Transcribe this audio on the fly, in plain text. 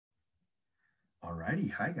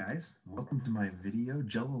Alrighty, hi guys. Welcome to my video,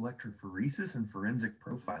 Gel Electrophoresis and Forensic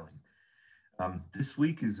Profiling. This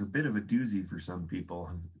week is a bit of a doozy for some people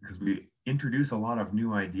because we introduce a lot of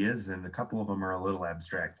new ideas and a couple of them are a little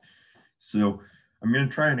abstract. So I'm going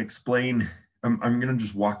to try and explain, I'm going to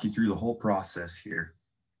just walk you through the whole process here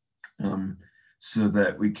so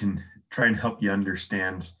that we can try and help you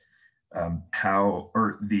understand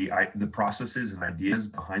the processes and ideas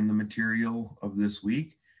behind the material of this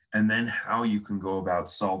week, and then how you can go about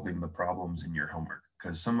solving the problems in your homework,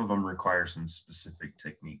 because some of them require some specific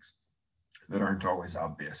techniques that aren't always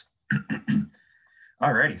obvious.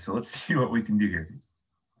 Alrighty, so let's see what we can do here.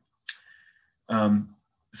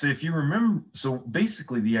 So if you remember, so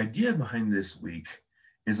basically the idea behind this week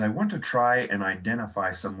is I want to try and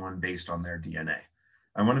identify someone based on their DNA.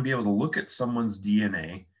 I want to be able to look at someone's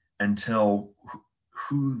DNA and tell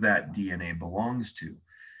who that DNA belongs to.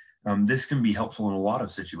 This can be helpful in a lot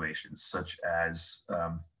of situations, such as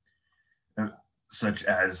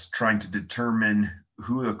trying to determine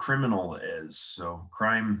who a criminal is. So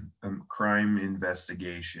crime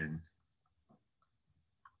investigation.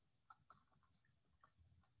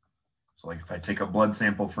 So like if I take a blood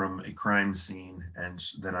sample from a crime scene and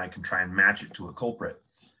then I can try and match it to a culprit.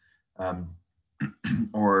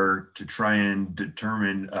 Or to try and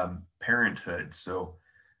determine parenthood. So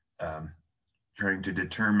trying to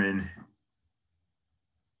determine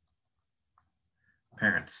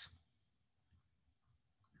parents.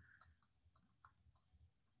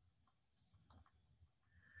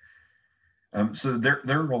 So there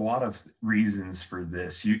are a lot of reasons for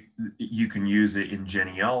this. You can use it in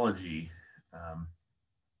genealogy,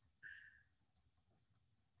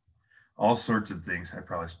 all sorts of things. I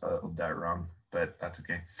probably spelled that wrong, but that's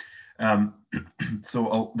okay.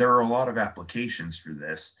 So there are a lot of applications for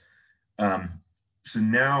this. So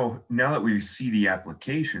now that we see the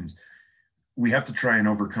applications, we have to try and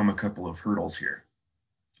overcome a couple of hurdles here.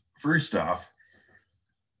 First off,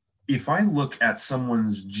 if I look at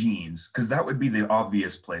someone's genes, because that would be the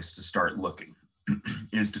obvious place to start looking,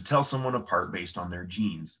 is to tell someone apart based on their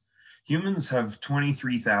genes. Humans have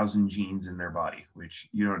 23,000 genes in their body, which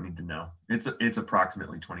you don't need to know. It's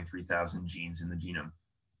approximately 23,000 genes in the genome.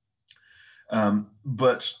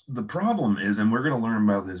 But the problem is, and we're going to learn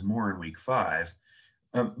about this more in week 5,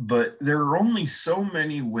 but there are only so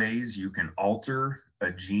many ways you can alter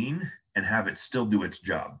a gene and have it still do its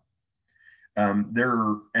job. There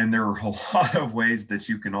are a lot of ways that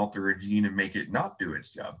you can alter a gene and make it not do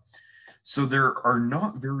its job. So there are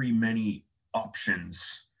not very many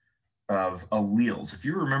options of alleles. If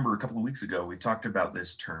you remember a couple of weeks ago, we talked about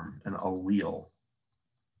this term, an allele.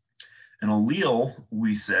 An allele,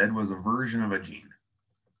 we said, was a version of a gene.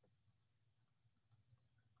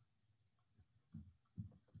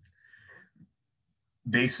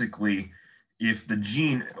 Basically, if the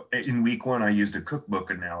gene, in week 1, I used a cookbook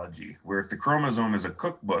analogy, where if the chromosome is a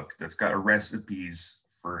cookbook that's got recipes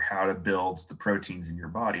for how to build the proteins in your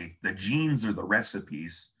body, the genes are the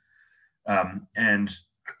recipes. And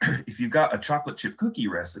if you've got a chocolate chip cookie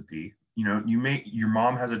recipe, your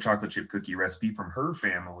mom has a chocolate chip cookie recipe from her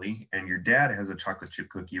family, and your dad has a chocolate chip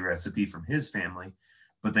cookie recipe from his family,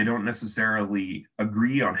 but they don't necessarily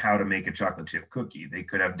agree on how to make a chocolate chip cookie. They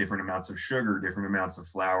could have different amounts of sugar, different amounts of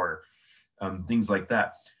flour, things like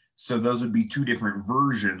that. So those would be 2 different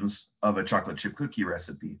versions of a chocolate chip cookie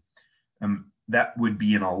recipe. That would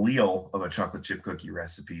be an allele of a chocolate chip cookie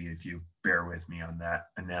recipe, if you bear with me on that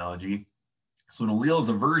analogy. So an allele is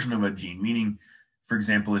a version of a gene, meaning, for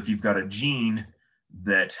example, if you've got a gene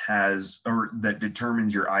that that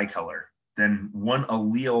determines your eye color, then one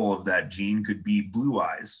allele of that gene could be blue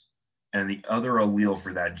eyes, and the other allele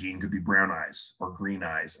for that gene could be brown eyes or green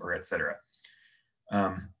eyes, or etc.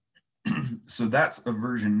 So that's a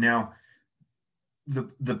version. Now,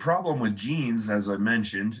 the problem with genes, as I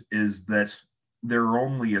mentioned, is that there are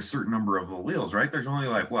only a certain number of alleles, right? There's only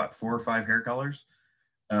like, what, 4 or 5 hair colors?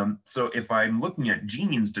 So if I'm looking at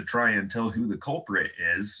genes to try and tell who the culprit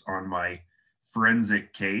is on my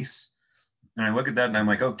forensic case, and I look at that and I'm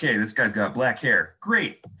like, okay, this guy's got black hair.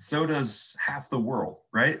 Great. So does half the world,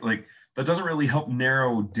 right? Like, that doesn't really help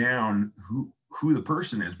narrow down who the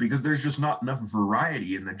person is, because there's just not enough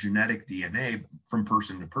variety in the genetic DNA from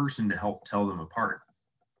person to person to help tell them apart.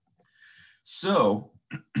 So,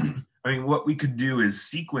 I mean, what we could do is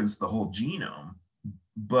sequence the whole genome,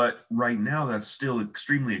 but right now that's still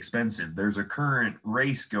extremely expensive. There's a current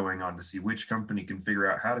race going on to see which company can figure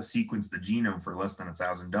out how to sequence the genome for less than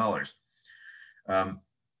 $1,000.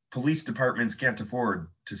 Police departments can't afford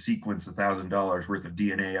to sequence $1,000 worth of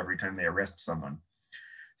DNA every time they arrest someone.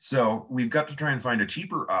 So we've got to try and find a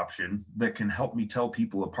cheaper option that can help me tell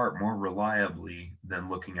people apart more reliably than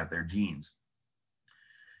looking at their genes.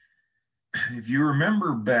 If you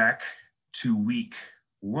remember back to week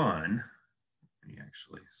 1, let me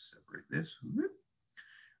actually separate this.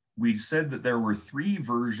 We said that there were 3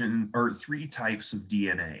 types of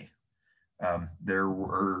DNA. There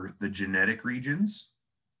were the genetic regions,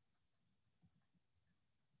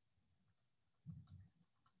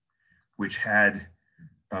 which had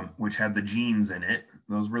the genes in it.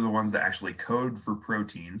 Those were the ones that actually code for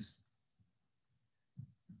proteins.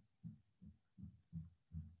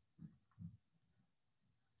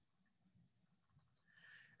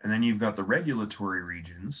 And then you've got the regulatory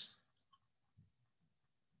regions,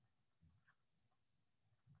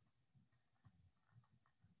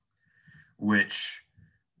 which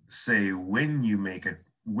say when you make a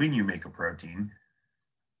protein,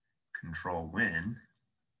 control when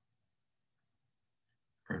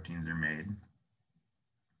proteins are made.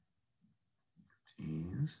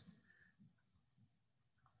 Proteins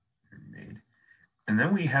are made. And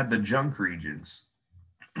then we had the junk regions.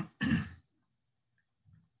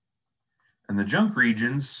 And the junk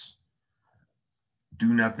regions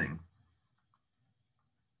do nothing.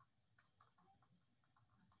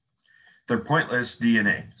 They're pointless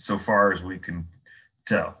DNA, so far as we can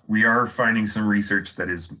tell. We are finding some research that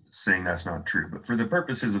is saying that's not true, but for the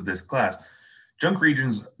purposes of this class, junk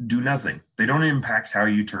regions do nothing. They don't impact how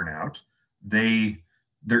you turn out. They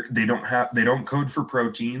don't code for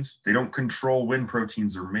proteins. They don't control when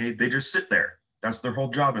proteins are made. They just sit there. That's their whole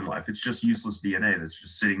job in life. It's just useless DNA that's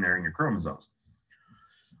just sitting there in your chromosomes.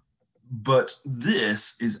 But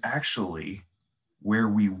this is actually where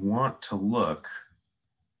we want to look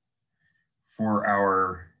for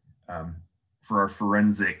our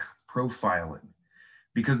forensic profiling.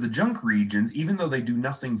 Because the junk regions, even though they do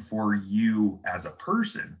nothing for you as a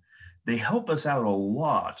person, they help us out a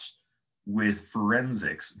lot with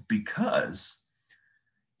forensics, because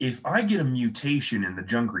if I get a mutation in the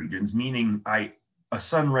junk regions, meaning a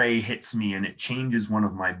sun ray hits me and it changes one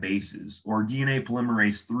of my bases, or DNA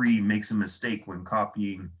polymerase 3 makes a mistake when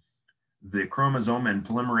copying the chromosome and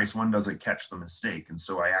polymerase 1 doesn't catch the mistake, and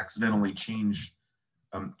so I accidentally change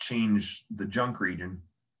the junk region,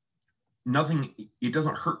 it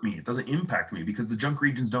doesn't hurt me, it doesn't impact me, because the junk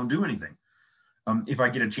regions don't do anything. If I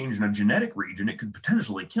get a change in a genetic region, it could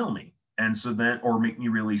potentially kill me, and so then, or make me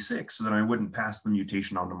really sick, so that I wouldn't pass the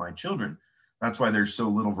mutation on to my children. That's why there's so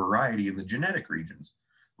little variety in the genetic regions.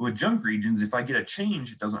 But with junk regions, if I get a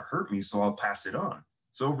change, it doesn't hurt me, so I'll pass it on.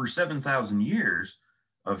 So over 7,000 years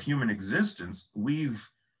of human existence, we've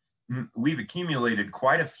accumulated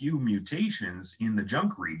quite a few mutations in the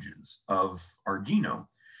junk regions of our genome,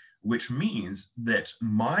 which means that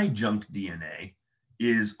my junk DNA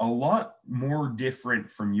is a lot more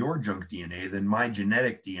different from your junk DNA than my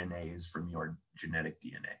genetic DNA is from your genetic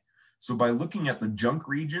DNA. So by looking at the junk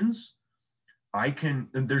regions,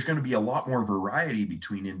 there's going to be a lot more variety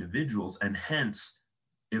between individuals, and hence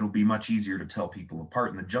it'll be much easier to tell people apart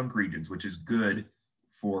in the junk regions, which is good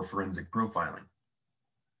for forensic profiling.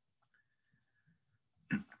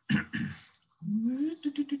 I'm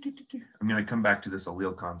going to come back to this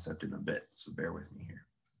allele concept in a bit, so bear with me here.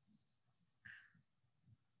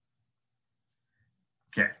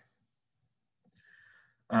 Okay.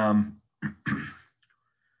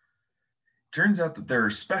 Turns out that there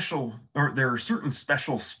are certain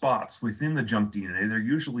special spots within the junk DNA. They're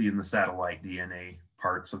usually in the satellite DNA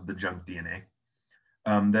parts of the junk DNA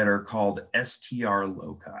that are called STR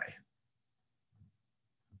loci.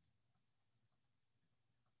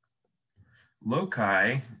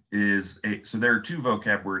 Loci is so there are 2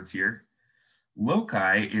 vocab words here.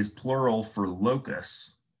 Loci is plural for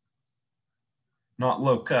locus, not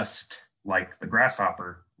locust like the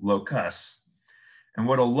grasshopper, locus. And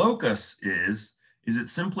what a locus is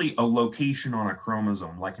it's simply a location on a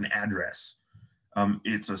chromosome, like an address.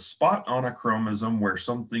 It's a spot on a chromosome where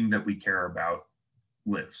something that we care about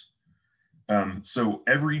lives. So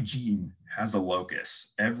every gene has a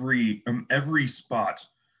locus. Every spot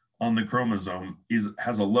on the chromosome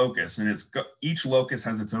has a locus, and each locus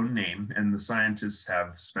has its own name, and the scientists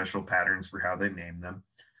have special patterns for how they name them.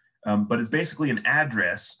 But it's basically an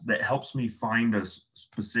address that helps me find a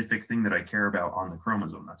specific thing that I care about on the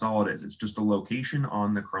chromosome. That's all it is. It's just a location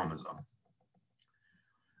on the chromosome.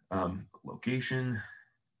 Location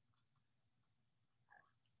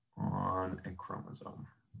on a chromosome.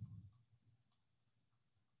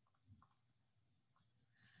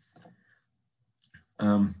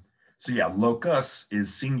 So yeah, locus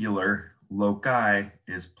is singular, loci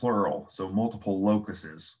is plural. So multiple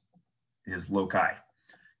locuses is loci.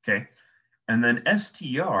 Okay, And then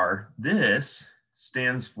STR, this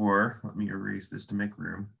stands for, let me erase this to make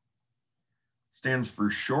room, stands for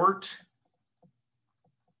short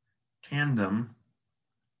tandem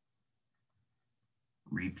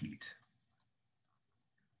repeat.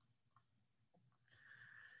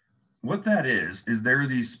 What that is there are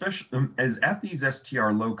these special, as at these STR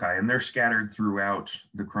loci, and they're scattered throughout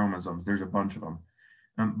the chromosomes, there's a bunch of them.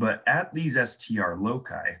 But at these STR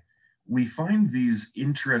loci, we find these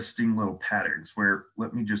interesting little patterns where,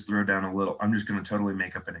 let me just throw down a little, I'm just going to totally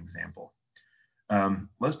make up an example.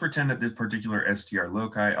 Let's pretend that this particular STR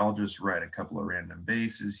loci, I'll just write a couple of random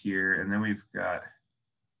bases here, and then we've got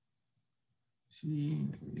T,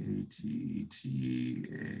 A, T, T,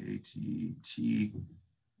 A, T, T,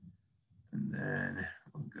 and then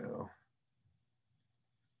we'll go,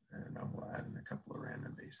 and we'll add in a couple of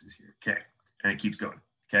random bases here. Okay, and it keeps going.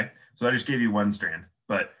 Okay, so I just gave you one strand,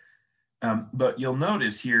 but you'll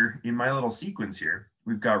notice here in my little sequence here,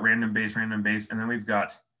 we've got random base, and then we've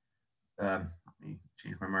got, let me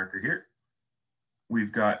change my marker here.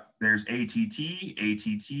 We've got, there's ATT,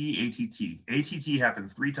 ATT, ATT. ATT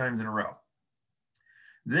happens 3 times in a row.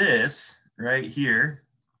 This right here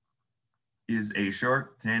is a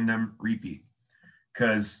short tandem repeat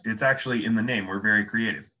because it's actually in the name. We're very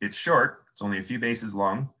creative. It's short, it's only a few bases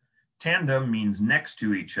long. Tandem means next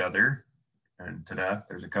to each other. And ta-da,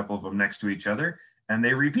 there's a couple of them next to each other, and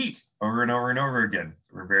they repeat over and over and over again.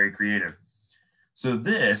 So we're very creative. So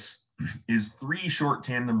this is 3 short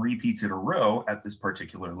tandem repeats in a row at this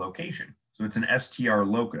particular location. So it's an STR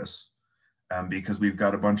locus because we've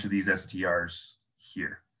got a bunch of these STRs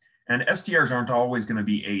here. And STRs aren't always going to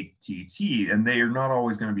be ATT, and they are not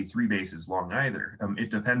always going to be 3 bases long either.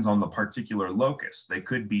 It depends on the particular locus. They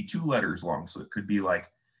could be 2 letters long, so it could be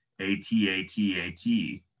like AT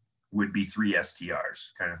would be 3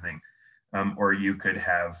 STRs kind of thing. Or you could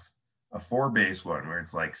have a 4-base one where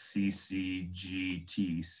it's like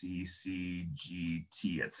CCGT,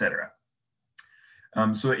 CCGT, etc.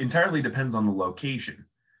 So it entirely depends on the location.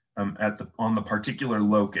 On the particular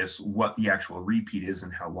locus, what the actual repeat is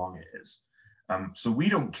and how long it is. So we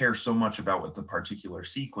don't care so much about what the particular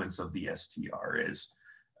sequence of the STR is.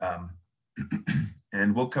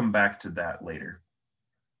 And we'll come back to that later.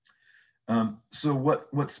 So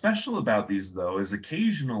what's special about these though is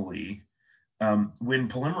occasionally when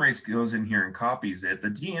polymerase goes in here and copies it, the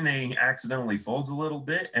DNA accidentally folds a little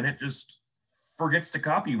bit and it just forgets to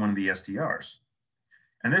copy one of the STRs.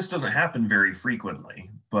 And this doesn't happen very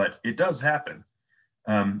frequently, but it does happen.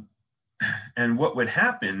 And what would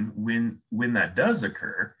happen when that does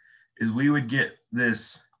occur is we would get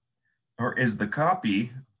this, or is the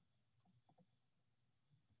copy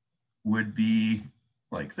would be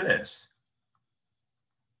like this.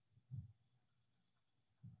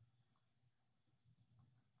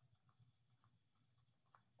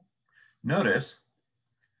 Notice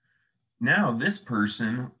now this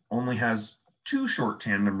person only has 2 short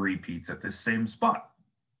tandem repeats at this same spot.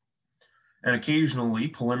 And occasionally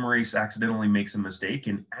polymerase accidentally makes a mistake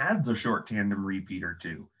and adds a short tandem repeat or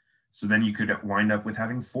 2. So then you could wind up with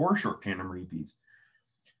having 4 short tandem repeats.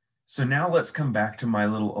 So now let's come back to my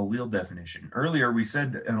little allele definition. Earlier we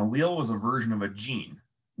said an allele was a version of a gene.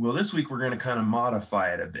 Well, this week we're going to kind of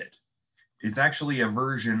modify it a bit. It's actually a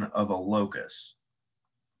version of a locus.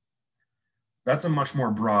 That's a much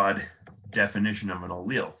more broad definition of an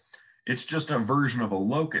allele. It's just a version of a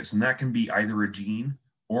locus, and that can be either a gene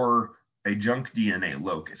or a junk DNA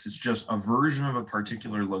locus. It's just a version of a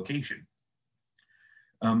particular location.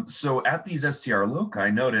 So at these STR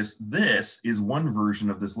loci, notice this is one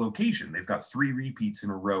version of this location. They've got 3 repeats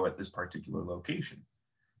in a row at this particular location.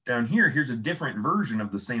 Down here, here's a different version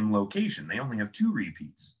of the same location. They only have 2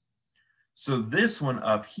 repeats. So this one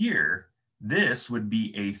up here, this would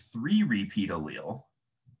be a 3 repeat allele.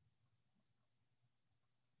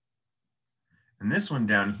 And this one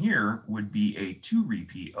down here would be a 2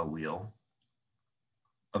 repeat allele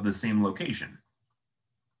of the same location.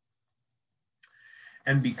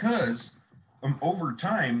 And because over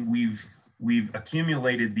time we've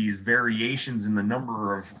accumulated these variations in the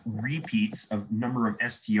number of repeats, number of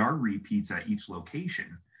STR repeats at each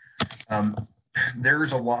location,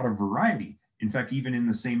 there's a lot of variety. In fact, even in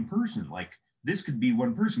the same person, like this could be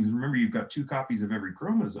one person, because remember you've got 2 copies of every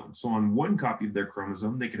chromosome. So on one copy of their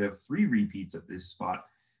chromosome, they could have 3 repeats at this spot,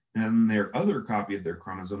 and their other copy of their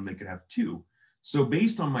chromosome, they could have 2. So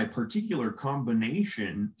based on my particular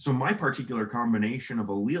combination, so my particular combination of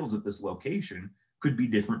alleles at this location could be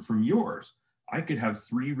different from yours. I could have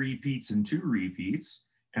 3 repeats and 2 repeats,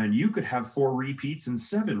 and you could have 4 repeats and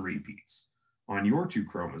 7 repeats on your 2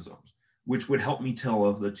 chromosomes, which would help me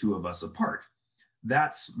tell the 2 of us apart.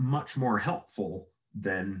 that's much more helpful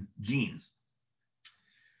than genes.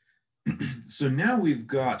 So now we've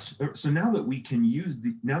got, so now that we can use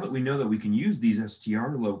now that we know that we can use these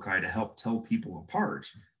STR loci to help tell people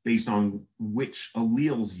apart based on which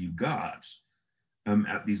alleles you got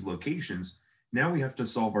at these locations, now we have to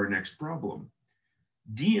solve our next problem.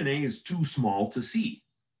 DNA is too small to see.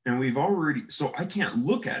 And we've already, so I can't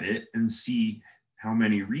look at it and see how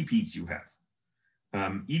many repeats you have.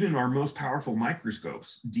 Even our most powerful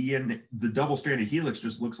microscopes, DNA, the double-stranded helix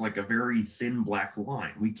just looks like a very thin black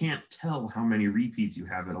line. We can't tell how many repeats you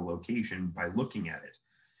have at a location by looking at it.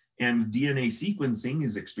 And DNA sequencing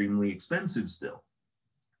is extremely expensive still.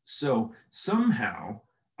 So somehow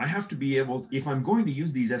I have to be able, if I'm going to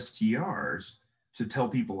use these STRs to tell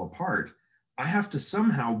people apart, I have to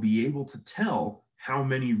somehow be able to tell how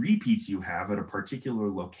many repeats you have at a particular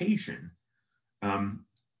location.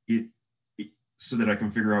 So that I can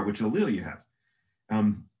figure out which allele you have.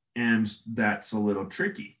 And that's a little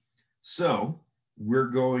tricky. So we're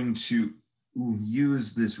going to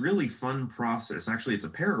use this really fun process. Actually, it's a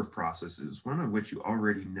pair of processes, one of which you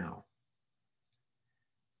already know.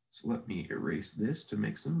 So let me erase this to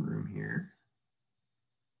make some room here.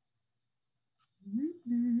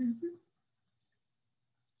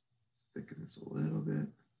 Let's thicken this a little bit.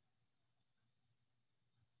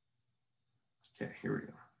 Okay, here we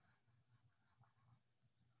go.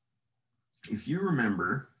 If you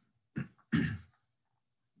remember, yeah,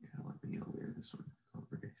 let me layer this one. I'll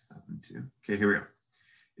erase that one too. Okay, here we go.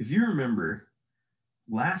 If you remember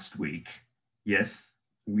last week, yes,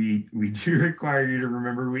 we do require you to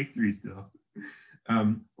remember week 3 still.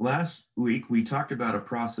 Last week, we talked about a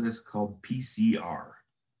process called PCR.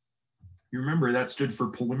 You remember that stood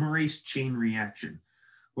for polymerase chain reaction.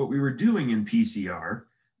 What we were doing in PCR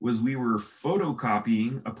was we were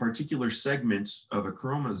photocopying a particular segment of a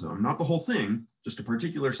chromosome, not the whole thing, just a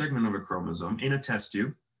particular segment of a chromosome in a test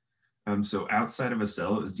tube. So outside of a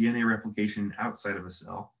cell, it was DNA replication outside of a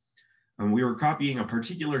cell. We were copying a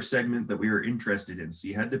particular segment that we were interested in. So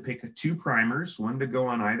you had to pick 2 primers, one to go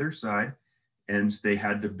on either side, and they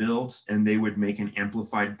had to build, and they would make an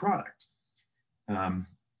amplified product. Amplified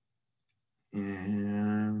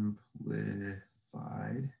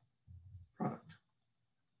product.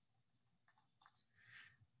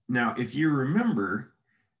 Now, if you remember,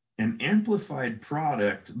 an amplified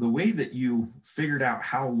product, the way that you figured out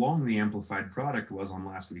how long the amplified product was on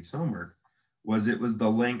last week's homework was it was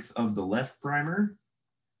the length of the left primer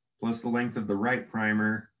plus the length of the right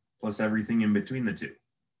primer plus everything in between the two,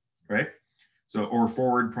 right? So, or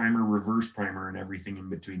forward primer, reverse primer, and everything in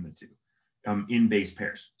between the two in base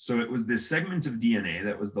pairs. So it was this segment of DNA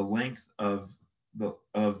that was the length of the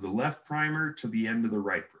left primer to the end of the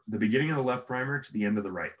right, the beginning of the left primer to the end of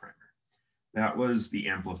the right primer. That was the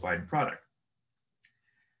amplified product.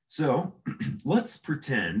 So let's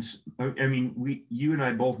pretend, I mean, you and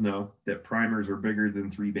I both know that primers are bigger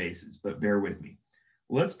than 3 bases, but bear with me.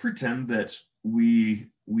 Let's pretend that we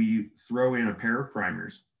throw in a pair of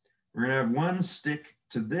primers. We're gonna have one stick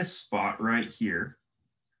to this spot right here.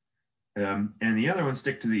 And the other one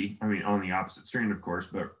stick to the, on the opposite strand, of course,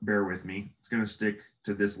 but bear with me. It's going to stick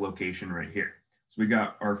to this location right here. So we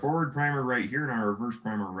got our forward primer right here and our reverse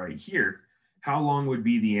primer right here. How long would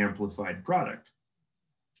be the amplified product?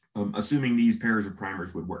 Assuming these pairs of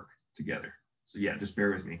primers would work together. So yeah, just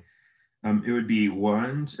bear with me. It would be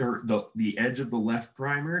the edge of the left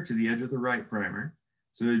primer to the edge of the right primer.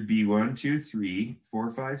 So it'd be 1, 2, 3,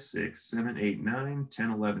 4, 5, 6, 7, 8, 9,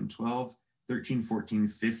 10, 11, 12, 13, 14,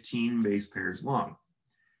 15 base pairs long.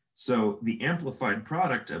 So the amplified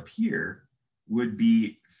product up here would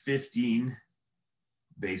be 15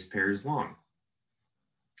 base pairs long.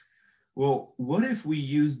 Well, what if we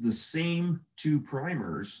use the same 2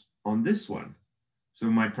 primers on this one? So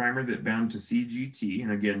my primer that bound to CGT,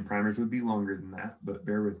 and again, primers would be longer than that, but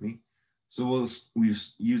bear with me. So we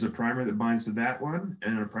use a primer that binds to that one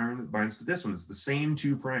and a primer that binds to this one. It's the same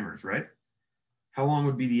 2 primers, right? How long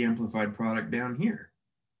would be the amplified product down here?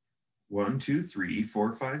 1, 2, 3,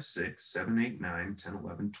 4, 5, 6, 7, 8, 9, 10,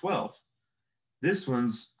 11, 12. This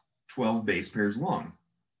one's 12 base pairs long.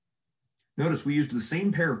 Notice we used the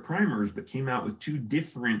same pair of primers, but came out with 2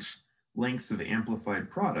 different lengths of amplified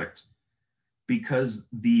product because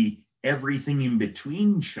the everything in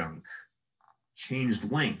between chunk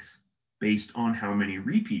changed length based on how many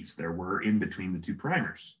repeats there were in between the 2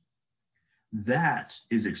 primers. That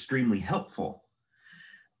is extremely helpful.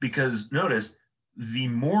 Because notice, the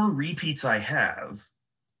more repeats I have,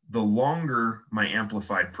 the longer my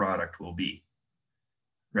amplified product will be,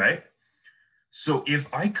 right? So if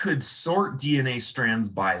I could sort DNA strands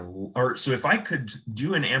so if I could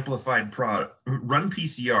do an amplified product, run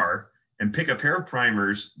PCR and pick a pair of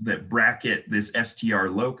primers that bracket this STR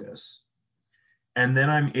locus, and then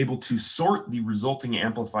I'm able to sort the resulting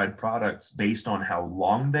amplified products based on how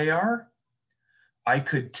long they are, I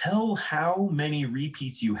could tell how many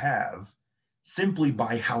repeats you have simply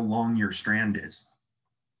by how long your strand is.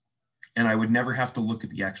 And I would never have to look at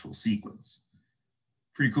the actual sequence.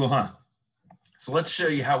 Pretty cool, huh? So let's show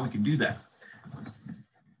you how we can do that.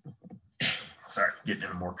 Sorry, getting in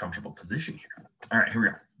a more comfortable position here. All right, here we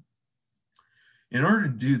are. In order to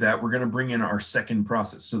do that, we're going to bring in our second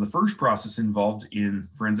process. So the first process involved in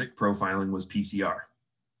forensic profiling was PCR,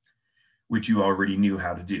 which you already knew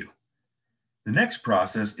how to do. The next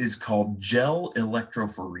process is called gel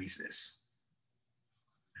electrophoresis.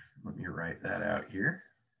 Let me write that out here.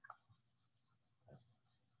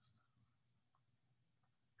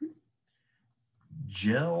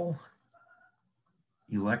 Gel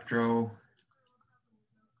electrophoresis.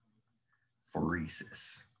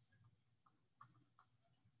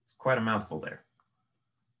 It's quite a mouthful there.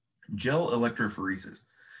 Gel electrophoresis.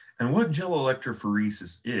 And what gel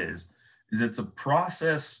electrophoresis is it's a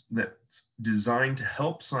process that's designed to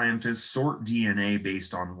help scientists sort DNA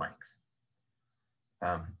based on length.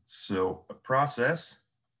 So a process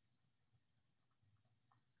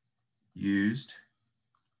used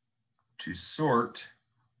to sort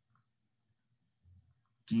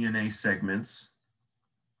DNA segments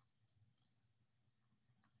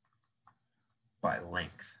by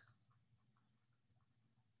length,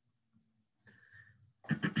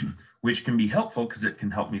 which can be helpful because it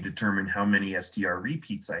can help me determine how many STR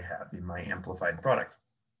repeats I have in my amplified product.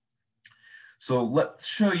 So let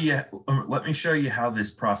me show you how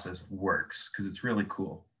this process works, because it's really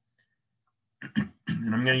cool.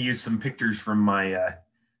 And I'm going to use some pictures from my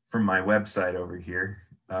website over here.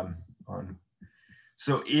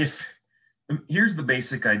 Here's the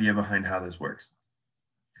basic idea behind how this works.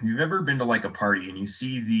 If you've ever been to like a party and you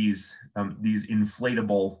see these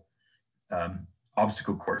inflatable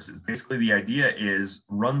obstacle courses, basically the idea is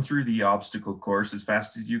run through the obstacle course as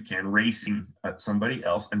fast as you can, racing at somebody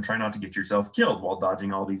else, and try not to get yourself killed while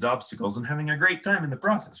dodging all these obstacles and having a great time in the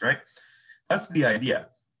process, right? That's the idea.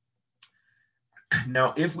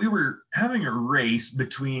 Now, if we were having a race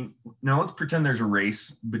let's pretend there's a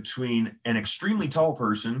race between an extremely tall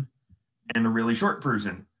person and a really short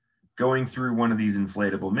person going through one of these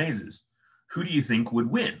inflatable mazes. Who do you think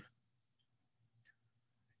would win?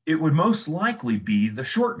 It would most likely be the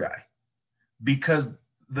short guy, because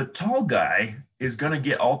the tall guy is going to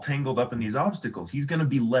get all tangled up in these obstacles. He's going to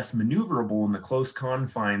be less maneuverable in the close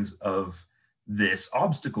confines of this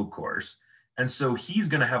obstacle course. And so he's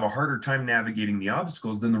going to have a harder time navigating the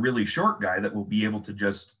obstacles than the really short guy that will be able to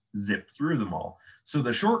just zip through them all. So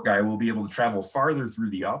the short guy will be able to travel farther through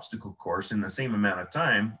the obstacle course in the same amount of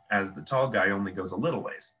time as the tall guy only goes a little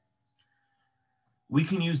ways. We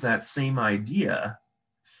can use that same idea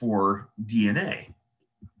for DNA.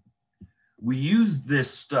 We use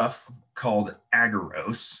this stuff called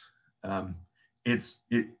agarose. It's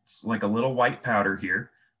like a little white powder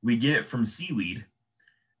here. We get it from seaweed.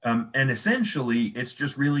 And essentially, it's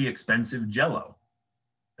just really expensive Jell-O.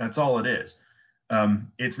 That's all it is.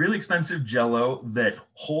 It's really expensive Jell-O that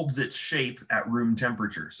holds its shape at room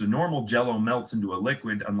temperature. So normal Jell-O melts into a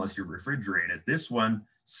liquid unless you refrigerate it. This one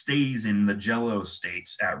stays in the Jell-O state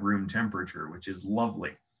at room temperature, which is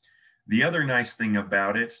lovely. The other nice thing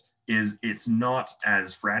about it is it's not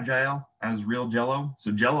as fragile as real Jell-O.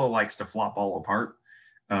 So Jell-O likes to flop all apart.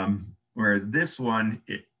 Whereas this one,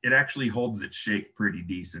 it actually holds its shape pretty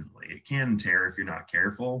decently. It can tear if you're not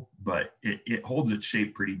careful, but it holds its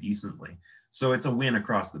shape pretty decently. So it's a win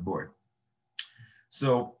across the board.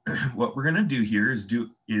 So what we're gonna do here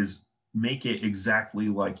is make it exactly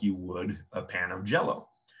like you would a pan of Jell-O.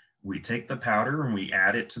 We take the powder and we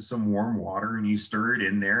add it to some warm water and you stir it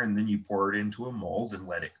in there, and then you pour it into a mold and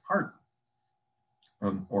let it harden.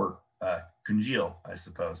 Or congeal, I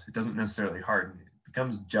suppose. It doesn't necessarily harden, it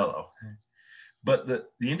becomes Jell-O. But the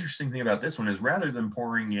interesting thing about this one is rather than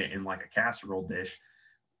pouring it in like a casserole dish,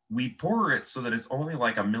 we pour it so that it's only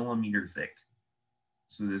like a millimeter thick.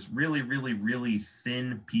 So this really, really, really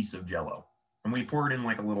thin piece of Jell-O. And we pour it in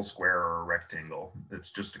like a little square or a rectangle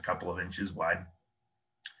that's just a couple of inches wide.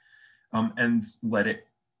 And let it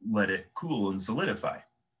cool and solidify.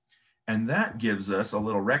 And that gives us a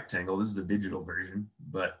little rectangle. This is a digital version,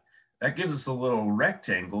 but that gives us a little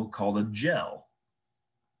rectangle called a gel.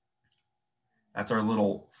 That's our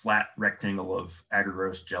little flat rectangle of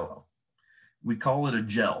agarose Jell-O. We call it a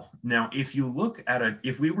gel. Now, if you look at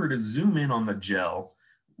if we were to zoom in on the gel,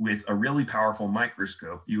 with a really powerful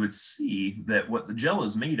microscope, you would see that what the gel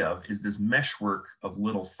is made of is this meshwork of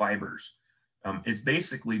little fibers. It's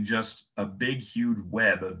basically just a big, huge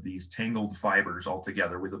web of these tangled fibers all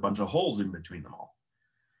together with a bunch of holes in between them all.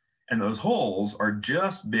 And those holes are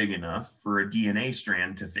just big enough for a DNA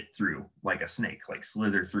strand to fit through, like a snake, like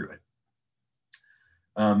slither through it.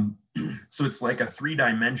 So it's like a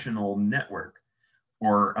three-dimensional network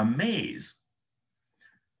or a maze.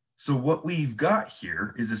 So what we've got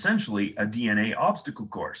here is essentially a DNA obstacle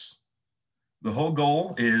course. The whole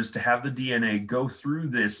goal is to have the DNA go through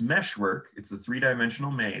this meshwork, it's a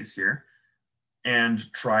three-dimensional maze here,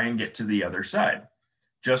 and try and get to the other side,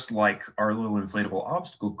 just like our little inflatable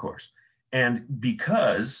obstacle course. And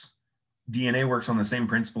because DNA works on the same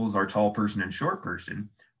principle as our tall person and short person,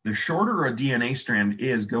 the shorter a DNA strand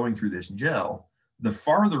is going through this gel, the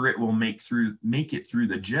farther it will make it through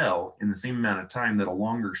the gel in the same amount of time that a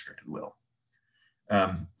longer strand will.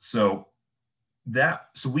 So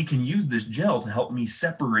we can use this gel to help me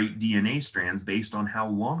separate DNA strands based on how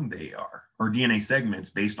long they are, or DNA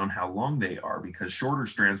segments based on how long they are, because shorter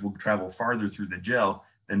strands will travel farther through the gel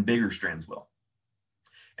than bigger strands will.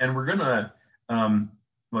 And we're gonna,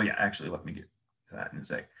 well, yeah, actually, let me get to that in a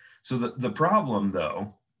sec. So the problem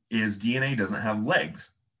though is DNA doesn't have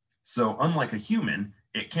legs. So unlike a human,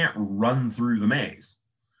 it can't run through the maze.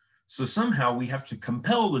 So somehow we have to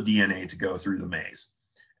compel the DNA to go through the maze.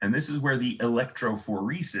 And this is where the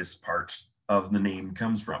electrophoresis part of the name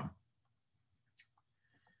comes from.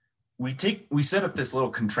 We set up this little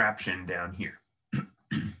contraption down here.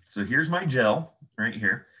 So here's my gel right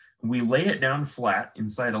here. We lay it down flat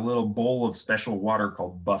inside a little bowl of special water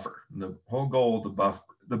called buffer. And the whole goal of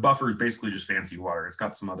the buffer is basically just fancy water. It's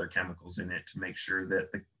got some other chemicals in it to make sure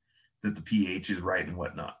that the pH is right and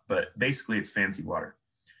whatnot. But basically it's fancy water.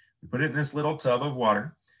 We put it in this little tub of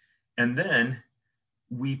water, and then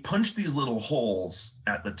we punch these little holes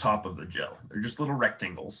at the top of the gel. They're just little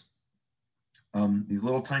rectangles, these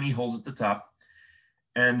little tiny holes at the top.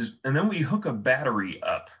 And then we hook a battery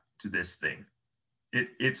up to this thing.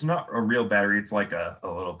 It's not a real battery. It's like a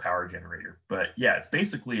little power generator. But yeah, it's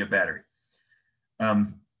basically a battery.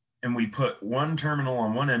 And we put one terminal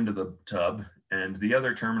on one end of the tub and the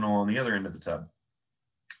other terminal on the other end of the tub.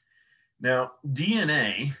 Now,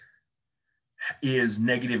 DNA is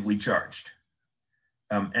negatively charged.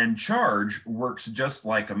 And charge works just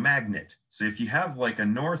like a magnet. So if you have like a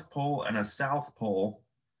north pole and a south pole,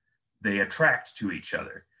 they attract to each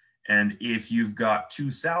other. And if you've got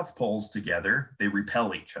two south poles together, they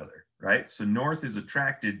repel each other, right? So north is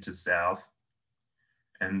attracted to south,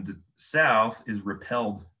 and south is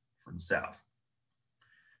repelled from south.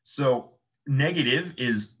 So negative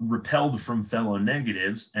is repelled from fellow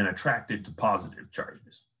negatives and attracted to positive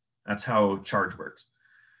charges. That's how charge works.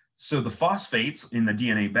 So the phosphates in the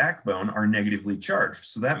DNA backbone are negatively charged.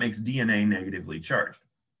 So that makes DNA negatively charged.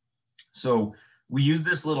 So we use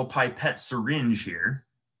this little pipette syringe here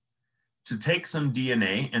to take some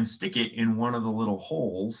DNA and stick it in one of the little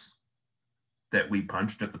holes that we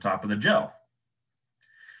punched at the top of the gel.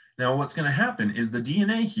 Now what's going to happen is the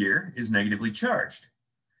DNA here is negatively charged.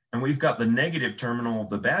 And we've got the negative terminal of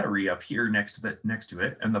the battery up here next to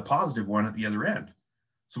it and the positive one at the other end.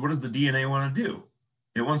 So what does the DNA want to do?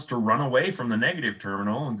 It wants to run away from the negative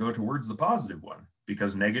terminal and go towards the positive one,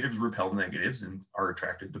 because negatives repel negatives and are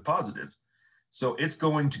attracted to positives. So it's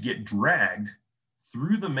going to get dragged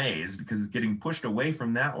through the maze because it's getting pushed away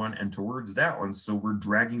from that one and towards that one. So we're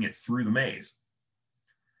dragging it through the maze.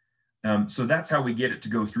 So that's how we get it to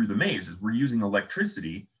go through the maze, is we're using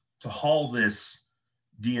electricity to haul this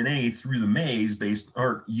DNA through the maze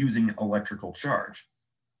using electrical charge.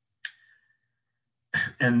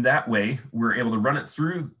 And that way we're able to run it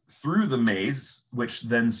through the maze, which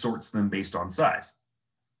then sorts them based on size.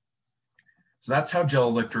 So that's how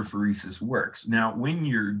gel electrophoresis works. Now, when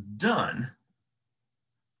you're done,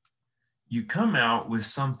 you come out with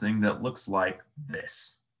something that looks like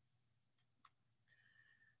this.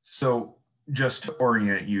 So just to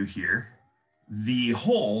orient you here, the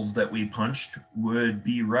holes that we punched would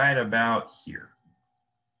be right about here.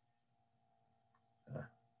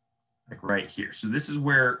 Like right here. So this is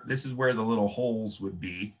where the little holes would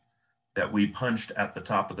be that we punched at the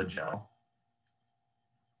top of the gel.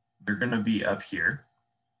 They're going to be up here.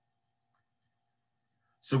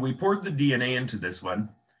 So we poured the DNA into this one,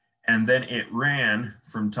 and then it ran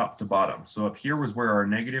from top to bottom. So up here was where our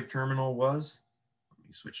negative terminal was. Let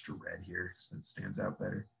me switch to red here so it stands out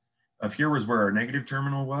better. Up here was where our negative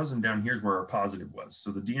terminal was, and down here's where our positive was.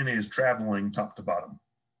 So the DNA is traveling top to bottom.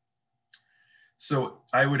 So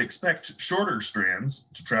I would expect shorter strands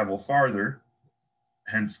to travel farther,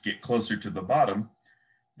 hence get closer to the bottom,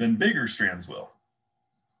 than bigger strands will.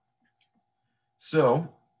 So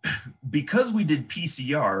because we did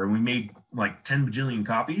PCR and we made like 10 bajillion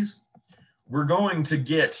copies, we're going to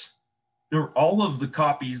get all of the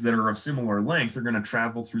copies that are of similar length are going to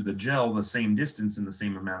travel through the gel the same distance in the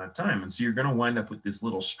same amount of time. And so you're going to wind up with this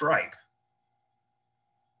little stripe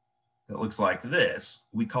that looks like this.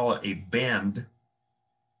 We call it a band.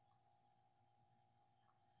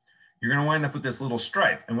 You're going to wind up with this little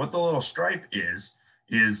stripe. And what the little stripe is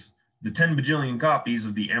the 10 bajillion copies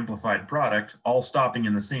of the amplified product all stopping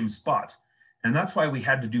in the same spot. And that's why we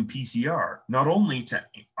had to do PCR, not only to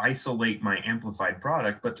isolate my amplified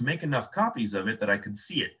product, but to make enough copies of it that I could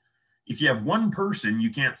see it. If you have one person,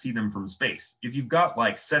 you can't see them from space. If you've got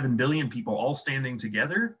like 7 billion people all standing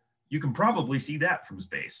together, you can probably see that from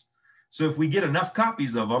space. So if we get enough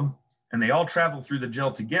copies of them and they all travel through the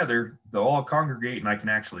gel together, they'll all congregate and I can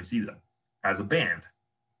actually see them as a band.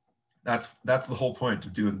 That's the whole point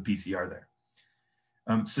of doing the PCR there.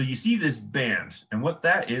 So you see this band, and what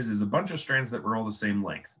that is a bunch of strands that were all the same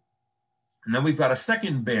length. And then we've got a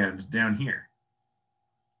second band down here.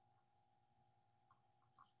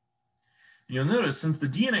 You'll notice since the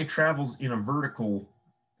DNA travels in a vertical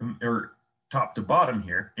or top to bottom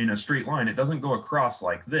here in a straight line, it doesn't go across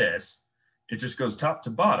like this. It just goes top to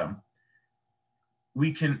bottom.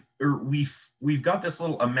 We've got this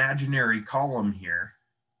little imaginary column here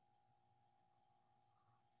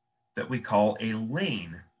that we call a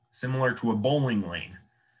lane, similar to a bowling lane.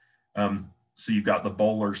 So you've got the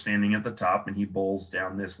bowler standing at the top and he bowls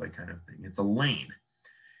down this way kind of thing. It's a lane.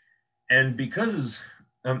 And because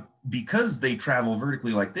they travel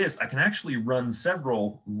vertically like this, I can actually run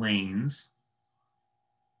several lanes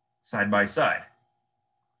side by side,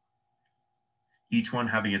 each one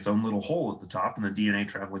having its own little hole at the top and the DNA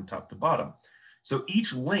traveling top to bottom. So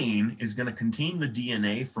each lane is going to contain the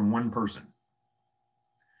DNA from one person.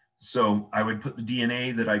 So I would put the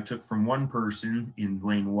DNA that I took from one person in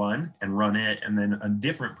lane 1 and run it, and then a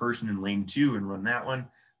different person in lane 2 and run that one,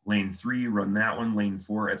 lane 3, run that one, lane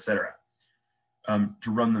 4, etc.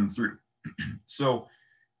 To run them through. So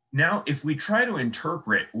now if we try to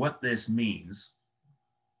interpret what this means,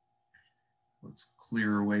 let's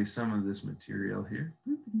clear away some of this material here.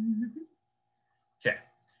 Okay,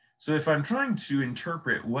 so if I'm trying to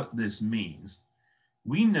interpret what this means,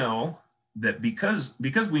 we know that because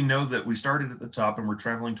we know that we started at the top and we're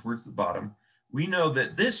traveling towards the bottom, we know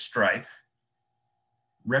that this stripe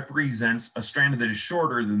represents a strand that is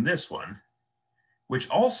shorter than this one, which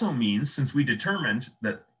also means, since we determined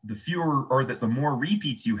that the fewer or that the more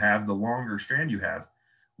repeats you have, the longer strand you have,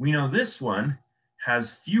 we know this one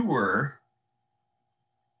has fewer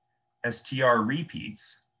STR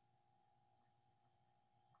repeats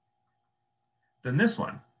than this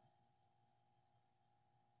one.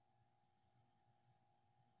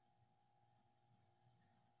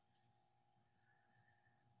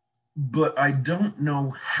 But I don't know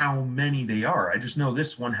how many they are. I just know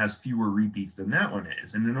this one has fewer repeats than that one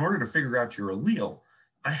is. And in order to figure out your allele,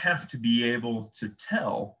 I have to be able to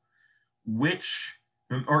tell which,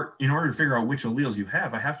 or in order to figure out which alleles you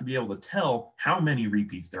have, I have to be able to tell how many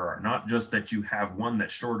repeats there are, not just that you have one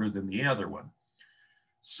that's shorter than the other one.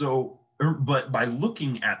 So, but by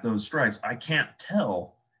looking at those stripes, I can't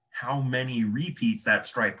tell how many repeats that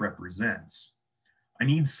stripe represents. I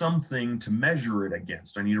need something to measure it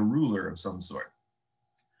against. I need a ruler of some sort.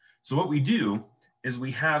 So what we do is we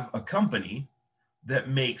have a company that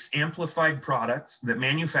makes amplified products, that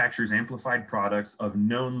manufactures amplified products of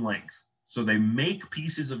known length. So they make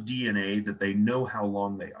pieces of DNA that they know how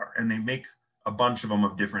long they are, and they make a bunch of them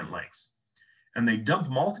of different lengths. And they dump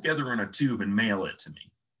them all together in a tube and mail it to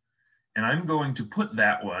me. And I'm going to put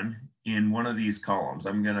that one in one of these columns.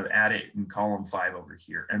 I'm going to add it in column 5 over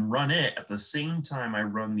here and run it at the same time I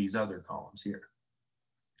run these other columns here.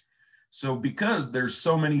 So because there's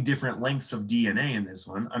so many different lengths of DNA in this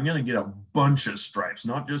one, I'm going to get a bunch of stripes,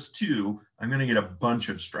 not just 2. I'm going to get a bunch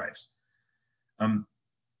of stripes. And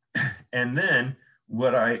then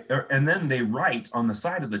they write on the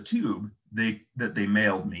side of the tube that they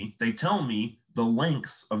mailed me. They tell me the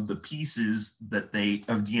lengths of the pieces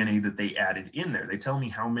of DNA that they added in there. They tell me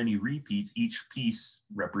how many repeats each piece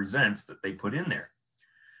represents that they put in there.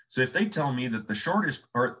 So if they tell me that the shortest,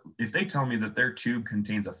 or if they tell me that their tube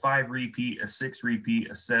contains a 5 repeat, a 6 repeat,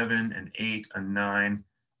 a 7, an 8, a 9,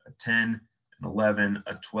 a 10, an 11,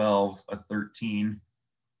 a 12, a 13,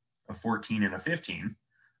 a 14, and a 15,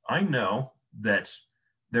 I know that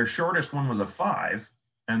their shortest one was a 5.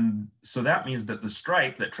 And so that means that the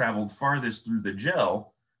stripe that traveled farthest through the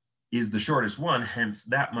gel is the shortest one. Hence,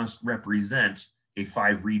 that must represent a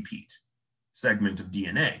 5 repeat segment of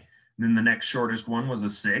DNA. Then the next shortest one was a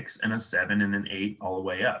 6 and a 7 and an 8 all the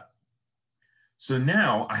way up. So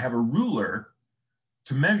now I have a ruler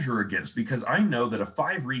to measure against, because I know that a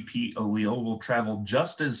 5 repeat allele will travel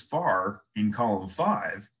just as far in column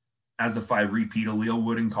 5 as a 5 repeat allele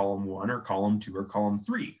would in column 1 or column 2 or column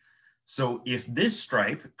 3. So if this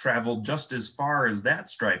stripe traveled just as far as that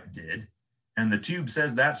stripe did, and the tube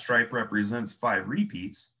says that stripe represents 5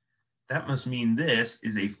 repeats, that must mean this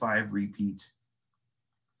is a 5 repeat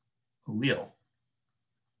allele.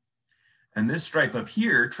 And this stripe up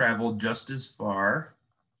here traveled just as far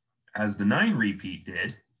as the 9 repeat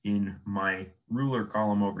did in my ruler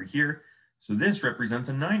column over here. So this represents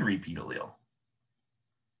a 9 repeat allele.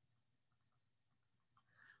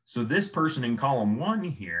 So this person in column 1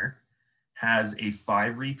 here has a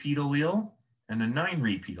 5 repeat allele and a 9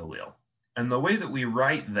 repeat allele. And the way that we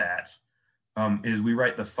write that is we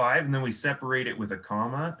write the 5 and then we separate it with a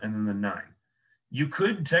comma and then the 9. You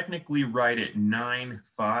could technically write it 9,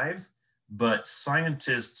 5, but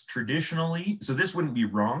scientists traditionally, so this wouldn't be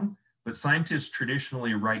wrong, but scientists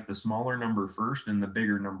traditionally write the smaller number first and the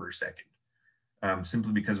bigger number second,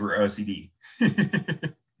 simply because we're OCD.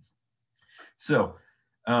 So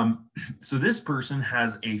this person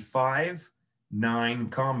has a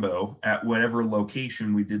 5-9 combo at whatever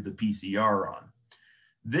location we did the PCR on.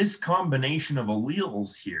 This combination of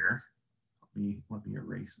alleles here, let me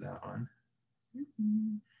erase that one.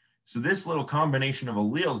 So this little combination of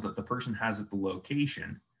alleles that the person has at the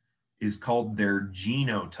location is called their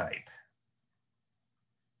genotype.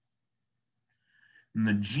 And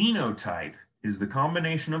the genotype is the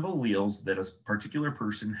combination of alleles that a particular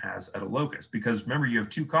person has at a locus. Because remember, you have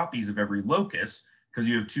 2 copies of every locus because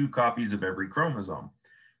you have 2 copies of every chromosome.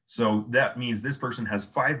 So that means this person has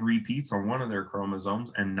 5 repeats on one of their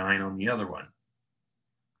chromosomes and 9 on the other one.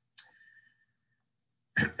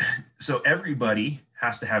 So everybody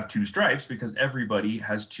has to have 2 stripes because everybody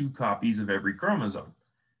has 2 copies of every chromosome.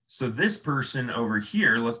 So this person over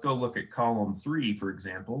here, let's go look at column 3, for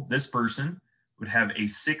example. This person would have a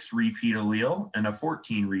 6 repeat allele and a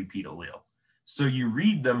 14 repeat allele. So you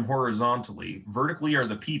read them horizontally. Vertically are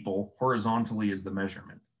the people, horizontally is the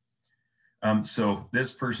measurement. So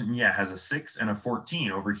this person, yeah, has a 6 and a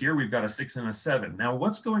 14. Over here, we've got a 6 and a 7. Now,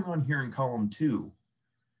 what's going on here in column 2?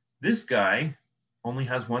 This guy only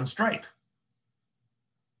has 1 stripe.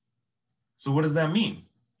 So what does that mean?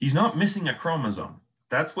 He's not missing a chromosome.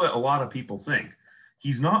 That's what a lot of people think.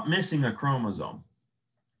 He's not missing a chromosome.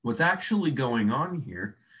 What's actually going on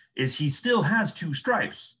here is he still has 2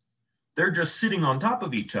 stripes. They're just sitting on top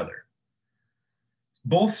of each other.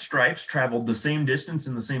 Both stripes traveled the same distance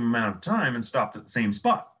in the same amount of time and stopped at the same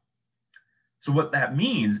spot. So what that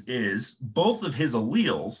means is both of his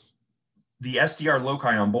alleles, the SDR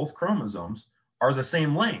loci on both chromosomes, are the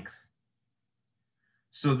same length.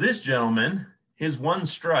 So this gentleman, his 1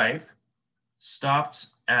 stripe stopped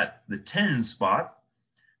at the 10 spot.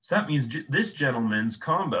 So that means this gentleman's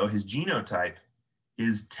combo, his genotype,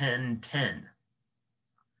 is 10-10.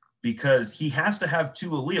 Because he has to have 2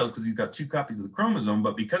 alleles because he's got 2 copies of the chromosome,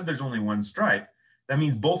 but because there's only 1 stripe, that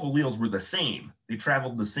means both alleles were the same. They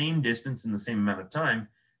traveled the same distance in the same amount of time.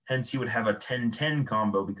 Hence, he would have a 10-10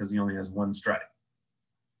 combo because he only has 1 stripe.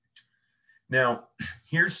 Now,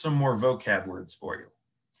 here's some more vocab words for you.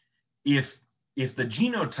 If the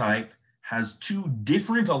genotype has 2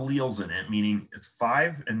 different alleles in it, meaning it's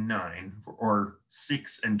 5 and 9, or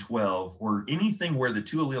 6 and 12, or anything where the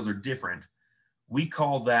 2 alleles are different, we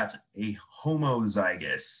call that a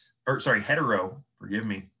homozygous, or sorry, hetero, forgive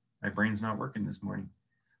me, my brain's not working this morning.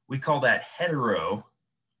 We call that heterozygous.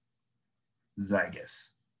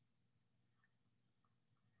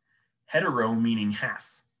 Hetero meaning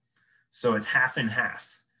half. So it's half and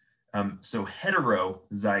half. So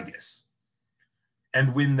heterozygous.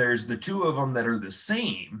 And when there's the 2 of them that are the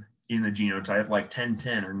same in the genotype, like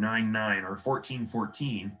 10-10 or 9-9 or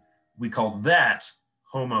 14-14, we call that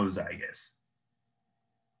homozygous.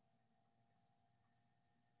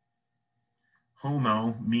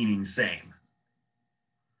 Homo meaning same.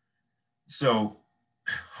 So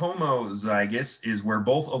homozygous is where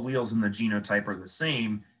both alleles in the genotype are the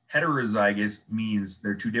same. Heterozygous means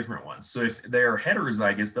they're 2 different ones. So if they're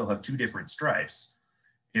heterozygous, they'll have 2 different stripes.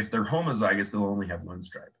 If they're homozygous, they'll only have 1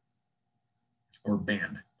 stripe or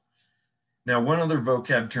band. Now, one other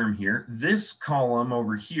vocab term here, this column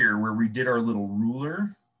over here where we did our little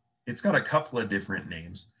ruler, it's got a couple of different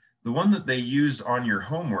names. The one that they used on your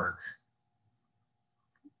homework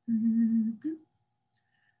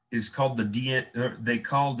is called they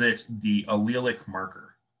called it the allelic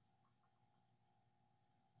marker.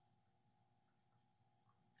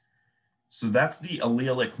 So that's the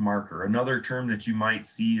allelic marker. Another term that you might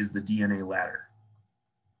see is the DNA ladder.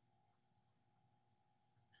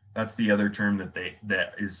 That's the other term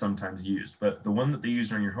that is sometimes used. But the one that they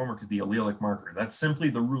used on your homework is the allelic marker. That's simply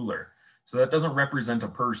the ruler. So that doesn't represent a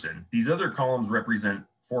person. These other columns represent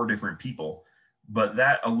 4 different people, but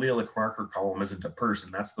that allelic marker column isn't a person.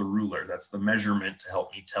 That's the ruler. That's the measurement to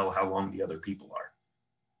help me tell how long the other people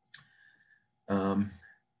are.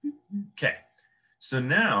 Okay. So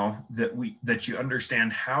now that you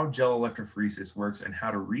understand how gel electrophoresis works and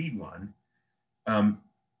how to read one,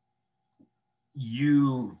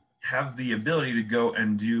 you have the ability to go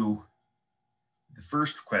and do the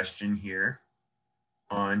first question here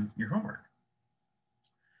on your homework.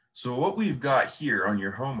 So what we've got here on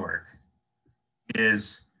your homework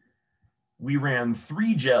is we ran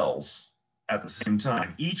 3 gels at the same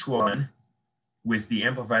time, each one with the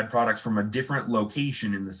amplified products from a different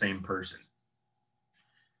location in the same person.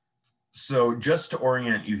 So just to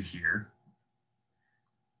orient you here,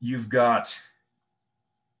 you've got,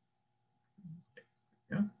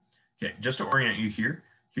 okay, just to orient you here,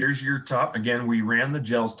 here's your top. Again, we ran the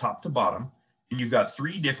gels top to bottom, and you've got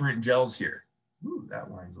 3 different gels here. Ooh,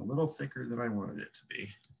 that line's a little thicker than I wanted it to be.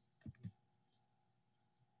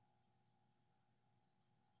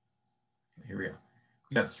 Here we go.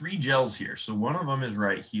 We got 3 gels here. So one of them is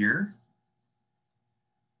right here.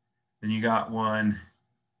 Then you got one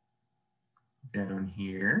down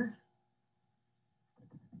here.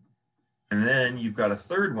 And then you've got a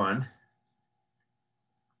third one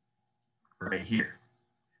right here.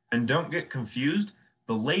 And don't get confused,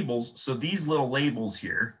 the labels, so these little labels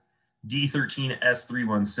here,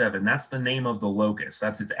 D13S317, that's the name of the locus,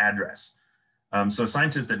 that's its address. So a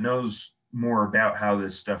scientist that knows more about how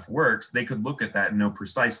this stuff works, they could look at that and know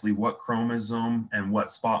precisely what chromosome and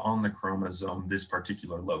what spot on the chromosome this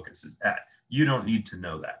particular locus is at. You don't need to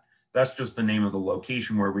know that. That's just the name of the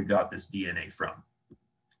location where we got this DNA from.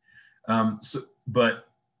 But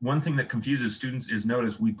one thing that confuses students is,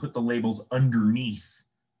 notice we put the labels underneath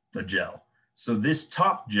the gel. So this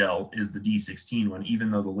top gel is the D16 one,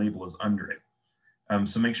 even though the label is under it.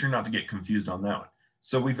 So make sure not to get confused on that one.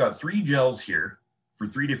 So we've got 3 gels here for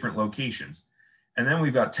 3 different locations. And then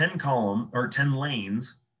we've got 10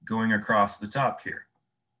 lanes going across the top here.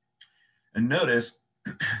 And notice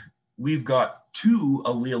we've got 2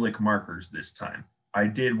 allelic markers this time. I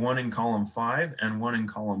did one in column 5 and one in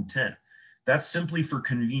column 10. That's simply for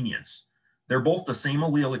convenience. They're both the same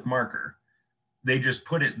allelic marker. They just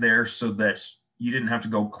put it there so that you didn't have to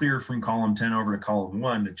go clear from column 10 over to column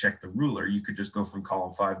 1 to check the ruler. You could just go from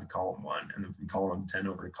column 5 to column 1 and then from column 10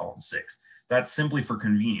 over to column 6. That's simply for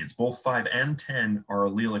convenience. Both 5 and 10 are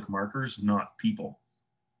allelic markers, not people.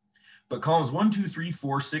 But columns 1, 2, 3,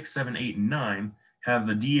 4, 6, 7, 8, and 9 have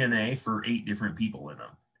the DNA for 8 different people in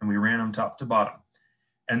them. And we ran them top to bottom.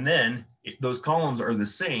 And then those columns are the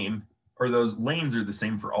same, or those lanes are the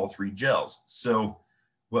same for all 3 gels. So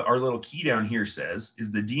what our little key down here says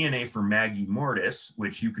is the DNA for Maggie Mortis,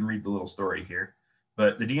 which you can read the little story here,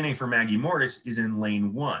 but the DNA for Maggie Mortis is in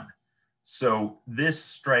lane 1. So this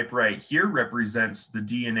stripe right here represents the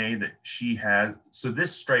DNA that she had. So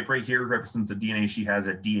this stripe right here represents the DNA she has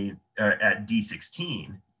at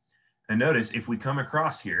D16. And notice if we come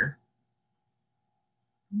across here,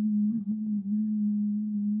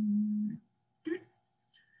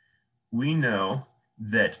 we know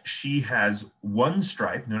that she has 1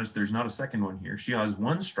 stripe. Notice there's not a second one here. She has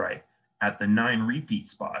 1 stripe at the 9 repeat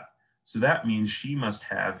spot. So that means she must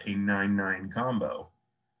have a 9-9 combo,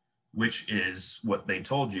 which is what they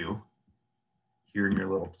told you here in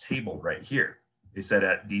your little table right here. They said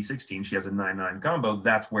at D16, she has a 9-9 combo.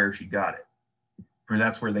 That's where she got it, or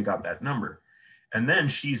that's where they got that number. And then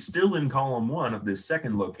she's still in column 1 of this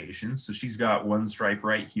second location. So she's got 1 stripe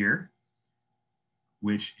right here,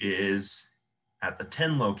 which is at the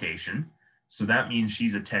 10 location. So that means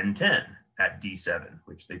she's a 10-10 at D7,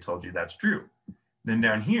 which they told you that's true. Then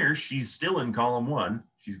down here, she's still in column 1.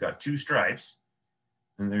 She's got 2 stripes.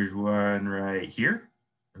 And there's 1 right here.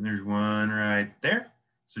 And there's 1 right there.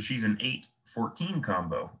 So she's an 8-14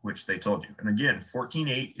 combo, which they told you. And again,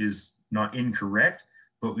 14-8 is not incorrect,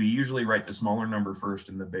 but we usually write the smaller number first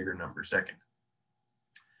and the bigger number second.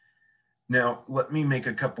 Now, let me make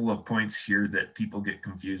a couple of points here that people get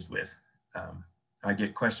confused with. I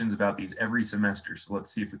get questions about these every semester, so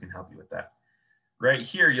let's see if we can help you with that. Right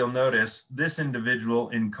here, you'll notice this individual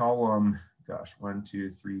in column, 1,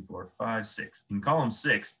 2, 3, 4, 5, 6. In column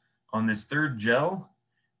 6, on this 3rd gel,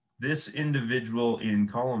 this individual in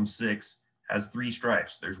column 6 has 3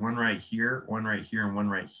 stripes. There's 1 right here, 1 right here, and 1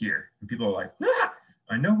 right here. And people are like, ah,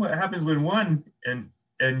 I know what happens when 1 and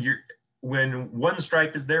when one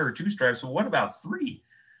stripe is there or two stripes, well, what about three?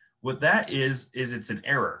 What that is it's an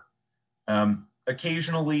error.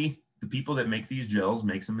 Occasionally, the people that make these gels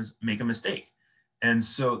make a mistake. And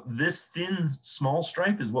so this thin, small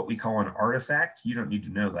stripe is what we call an artifact. You don't need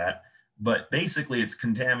to know that, but basically it's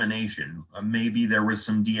contamination. Maybe there was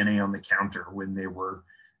some DNA on the counter when they were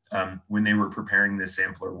preparing this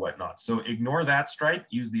sample or whatnot. So ignore that stripe,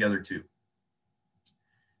 use the other two.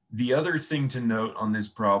 The other thing to note on this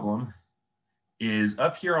problem is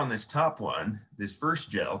up here on this top one, this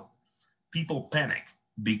first gel, people panic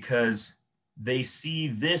because they see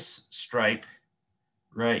this stripe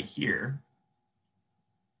right here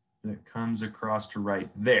that comes across to right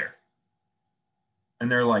there.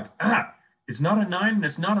 And they're like, it's not a 9 and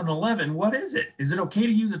it's not an 11. What is it? Is it okay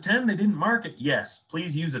to use a 10? They didn't mark it. Yes,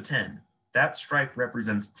 please use a 10. That stripe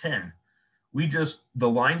represents 10. The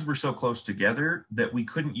lines were so close together that we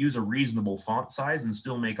couldn't use a reasonable font size and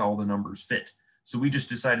still make all the numbers fit. So we just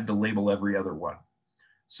decided to label every other one.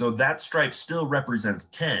 So that stripe still represents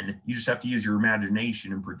 10. You just have to use your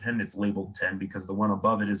imagination and pretend it's labeled 10 because the one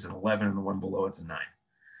above it is an 11 and the one below it's a 9.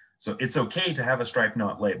 So it's okay to have a stripe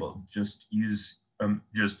not labeled. Just use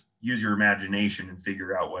your imagination and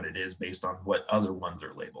figure out what it is based on what other ones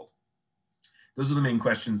are labeled. Those are the main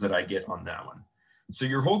questions that I get on that one. So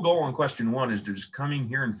your whole goal on question 1 is to just come in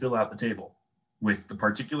here and fill out the table with the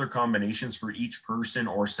particular combinations for each person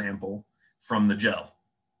or sample from the gel.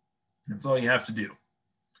 That's all you have to do.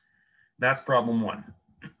 That's problem 1.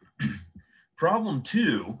 Problem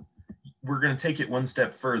 2, we're going to take it one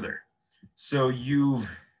step further. So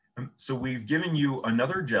we've given you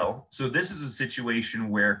another gel. So this is a situation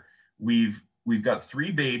where we've got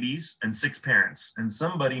 3 babies and 6 parents, and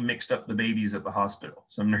somebody mixed up the babies at the hospital.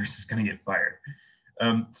 Some nurse is going to get fired.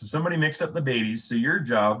 So somebody mixed up the babies. So your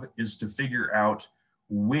job is to figure out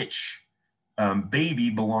which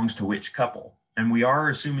baby belongs to which couple. And we are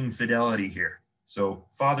assuming fidelity here. So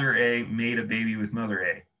father A made a baby with mother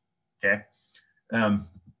A, okay?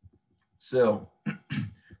 So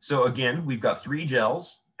again, we've got 3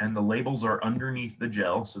 gels and the labels are underneath the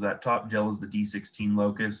gel. So that top gel is the D16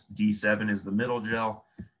 locus, D7 is the middle gel,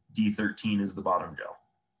 D13 is the bottom gel.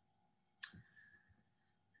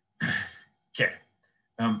 Okay,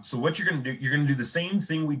 so what you're gonna do, you're gonna do the same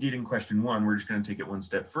thing we did in question 1. We're just gonna take it one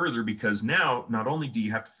step further because now not only do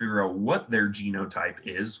you have to figure out what their genotype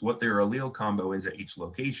is, what their allele combo is at each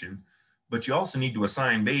location, but you also need to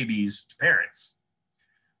assign babies to parents.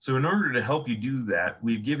 So in order to help you do that,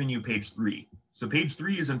 we've given you page 3. So page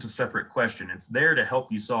 3 isn't a separate question. It's there to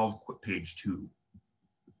help you solve page 2.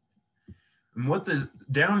 And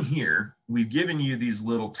down here, we've given you these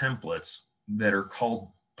little templates that are called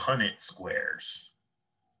Punnett squares.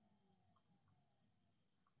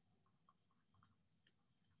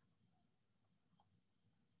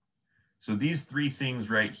 So these 3 things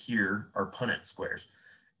right here are Punnett squares.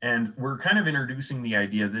 And we're kind of introducing the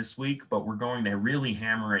idea this week, but we're going to really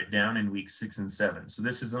hammer it down in week 6 and 7. So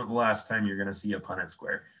this isn't the last time you're going to see a Punnett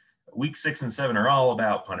square. Week 6 and 7 are all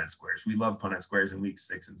about Punnett squares. We love Punnett squares in weeks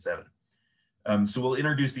 6 and 7. So we'll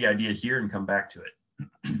introduce the idea here and come back to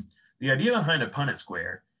it. The idea behind a Punnett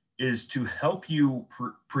square is to help you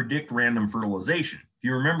predict random fertilization. If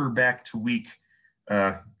you remember back to week,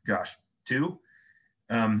 2,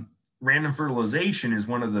 random fertilization is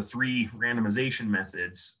one of the 3 randomization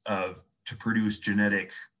methods to produce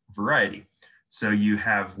genetic variety. So you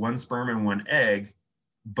have 1 sperm and 1 egg,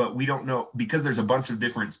 but we don't know, because there's a bunch of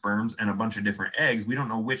different sperms and a bunch of different eggs, we don't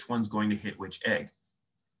know which one's going to hit which egg.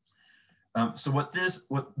 So what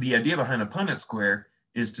the idea behind a Punnett square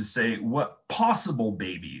is to say, what possible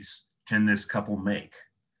babies can this couple make?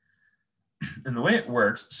 And the way it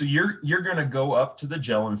works, so you're going to go up to the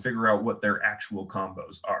gel and figure out what their actual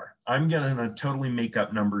combos are. I'm going to totally make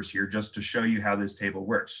up numbers here just to show you how this table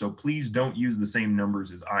works. So please don't use the same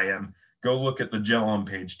numbers as I am. Go look at the gel on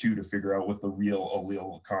page 2 to figure out what the real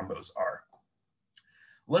allele combos are.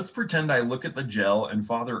 Let's pretend I look at the gel and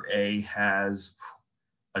father A has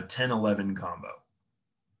a 10-11 combo.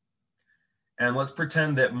 And let's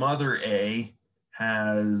pretend that mother A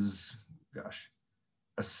has,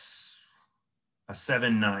 a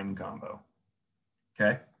 7-9 combo,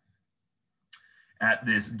 okay, at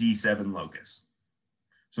this D7 locus.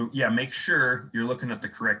 So yeah, make sure you're looking at the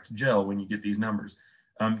correct gel when you get these numbers.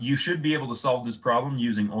 You should be able to solve this problem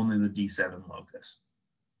using only the D7 locus.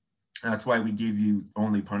 That's why we gave you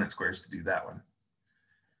only Punnett squares to do that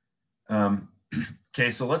one.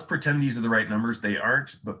 Okay, so let's pretend these are the right numbers. They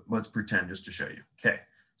aren't, but let's pretend just to show you. Okay,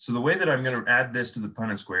 so the way that I'm going to add this to the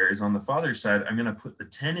Punnett square is on the father's side, I'm going to put the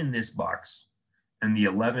 10 in this box and the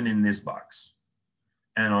 11 in this box.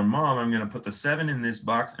 And on mom, I'm going to put the 7 in this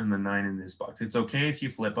box and the 9 in this box. It's okay if you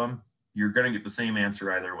flip them. You're going to get the same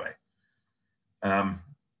answer either way.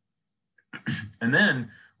 And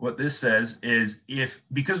then what this says is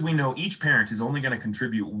because we know each parent is only going to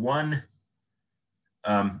contribute one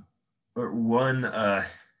allele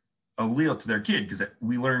to their kid, because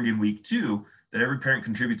we learned in week 2 that every parent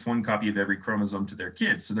contributes one copy of every chromosome to their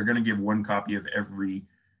kid. So they're going to give one copy of every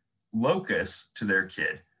locus to their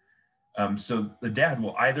kid. So the dad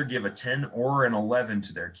will either give a 10 or an 11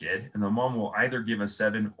 to their kid, and the mom will either give a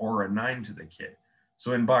 7 or a 9 to the kid.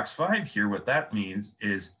 So in box 5 here, what that means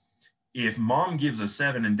is if mom gives a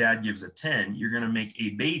 7 and dad gives a 10, you're going to make a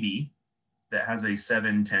baby that has a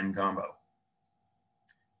 7-10 combo.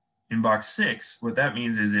 In box 6, what that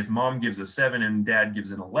means is if mom gives a 7 and dad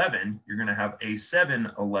gives an 11, you're going to have a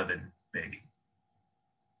 7-11 baby.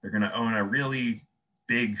 They're going to own a really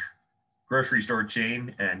big grocery store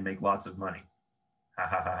chain and make lots of money. Ha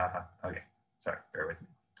ha ha ha ha. Okay, sorry, bear with me.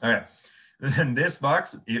 Okay, then this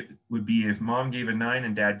box, it would be if mom gave a 9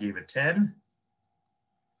 and dad gave a 10.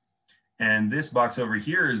 And this box over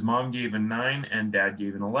here is mom gave a 9 and dad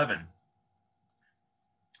gave an 11.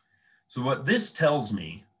 So what this tells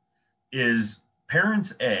me is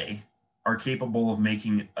parents A are capable of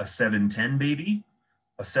making a 7-10 baby,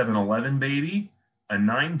 a 7-11 baby, a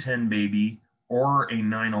 9-10 baby, or a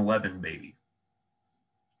 9-11 baby.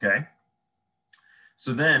 Okay.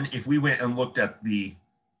 So then if we went and looked at the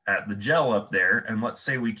gel up there, and let's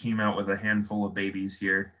say we came out with a handful of babies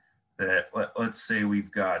here that let's say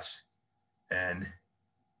we've got an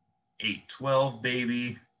 8-12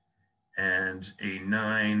 baby and a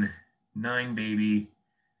 9-9 baby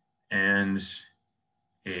and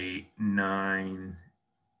a 9-10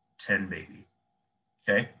 baby.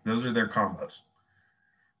 Okay, those are their combos.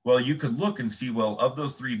 Well, you could look and see, well, of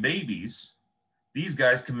those 3 babies, these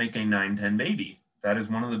guys can make a 9-10 baby. That is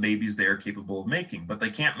one of the babies they are capable of making, but they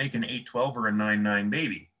can't make an 8-12 or a 9-9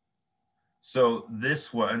 baby. So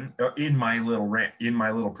this one, in my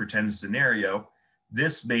little pretend scenario,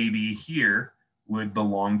 this baby here would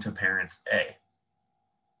belong to parents A.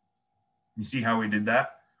 You see how we did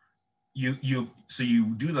that? So you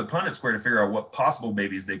do the Punnett square to figure out what possible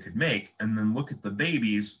babies they could make, and then look at the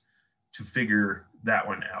babies to figure that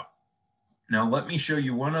one out. Now let me show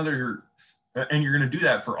you one other, and you're going to do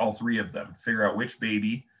that for all 3 of them, figure out which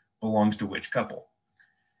baby belongs to which couple.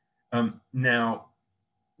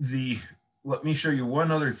 Let me show you one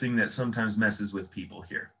other thing that sometimes messes with people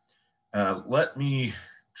here. Let me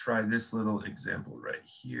try this little example right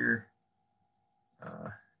here.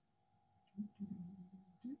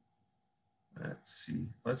 Let's see.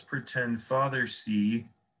 Let's pretend father C,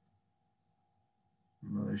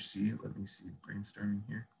 mother C. Let me see, brainstorming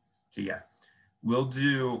here. Okay, yeah.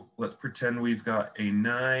 Let's pretend we've got a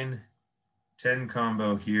 9-10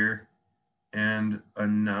 combo here and a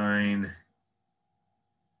 9-11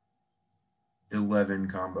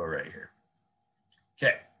 combo right here.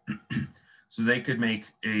 Okay, so they could make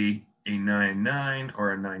a 9-9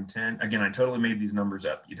 or a 9-10. Again, I totally made these numbers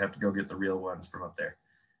up. You'd have to go get the real ones from up there.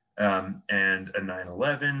 And a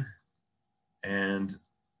 9-11 and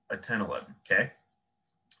a 10-11, okay?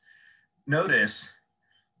 Notice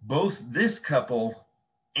both this couple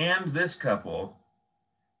and this couple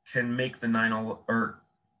can make the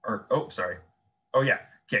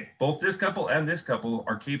both this couple and this couple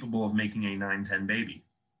are capable of making a 9-10 baby.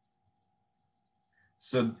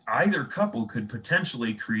 So either couple could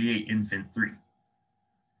potentially create infant 3,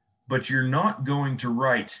 but you're not going to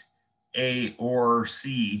write A or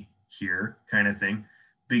C here kind of thing,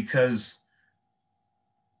 because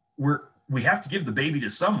we have to give the baby to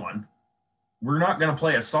someone. We're not going to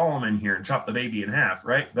play a Solomon here and chop the baby in half,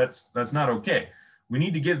 right? That's not okay. We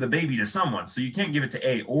need to give the baby to someone. So you can't give it to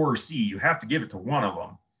A or C. You have to give it to one of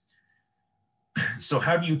them. So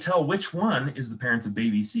how do you tell which one is the parents of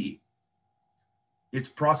baby C? It's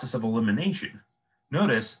process of elimination.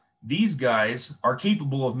 Notice these guys are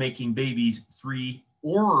capable of making baby 3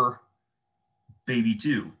 or baby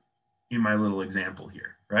 2 in my little example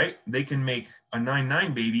here, right? They can make a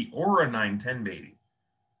 9-9 baby or a 9-10 baby.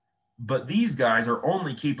 But these guys are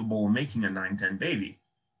only capable of making a 9-10 baby.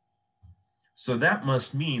 So that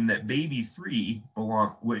must mean that baby 3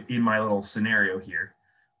 in my little scenario here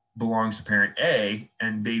belongs to parent A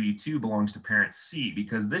and baby 2 belongs to parent C,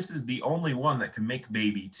 because this is the only one that can make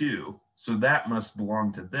baby 2. So that must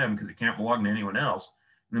belong to them because it can't belong to anyone else.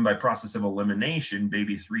 And then by process of elimination,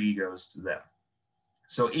 baby 3 goes to them.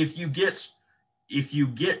 So if you get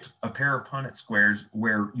a pair of Punnett squares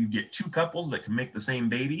where you get 2 couples that can make the same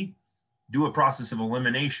baby, do a process of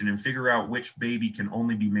elimination and figure out which baby can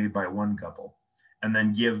only be made by one couple, and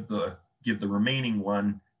then give the give the remaining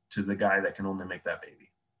one to the guy that can only make that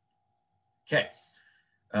baby. Okay.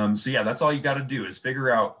 So yeah, that's all you got to do is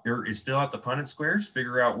fill out the Punnett squares,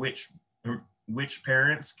 figure out which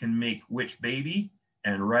parents can make which baby,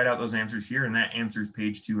 and write out those answers here. And that answers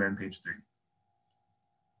page 2 and page 3.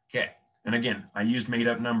 Okay. And again, I used made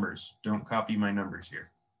up numbers. Don't copy my numbers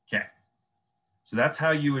here. Okay. So that's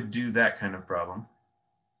how you would do that kind of problem.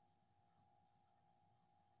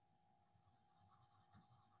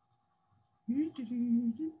 Okay.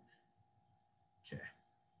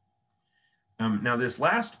 Now this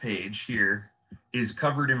last page here is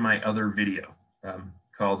covered in my other video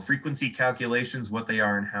called Frequency Calculations, What They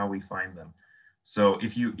Are and How We Find Them. So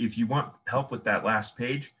if you want help with that last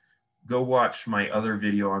page, go watch my other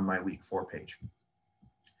video on my week 4 page.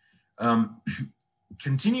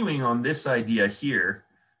 Continuing on this idea here,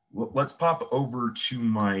 let's pop over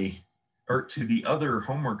to the other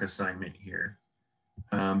homework assignment here.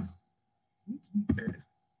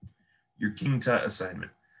 Your King Tut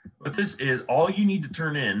assignment. What this is, all you need to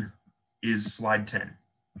turn in is slide 10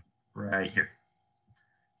 right here.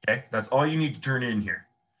 Okay, that's all you need to turn in here.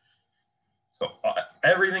 So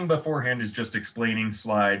everything beforehand is just explaining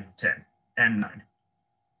slide 10 and 9.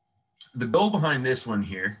 The goal behind this one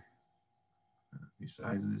here, let me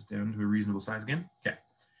size this down to a reasonable size again. Okay,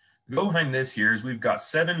 the goal behind this here is we've got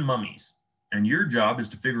 7 mummies, and your job is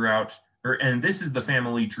to figure out, and this is the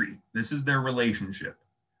family tree. This is their relationship.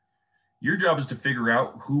 Your job is to figure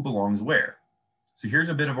out who belongs where. So here's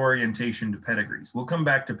a bit of orientation to pedigrees. We'll come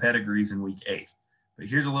back to pedigrees in week 8, but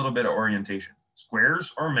here's a little bit of orientation.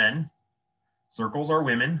 Squares are men, circles are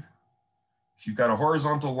women. If you've got a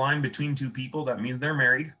horizontal line between 2 people, that means they're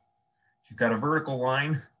married. If you've got a vertical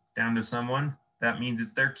line down to someone, that means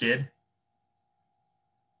it's their kid.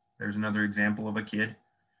 There's another example of a kid.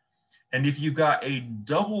 And if you've got a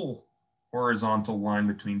double horizontal line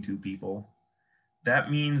between 2 people,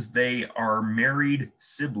 that means they are married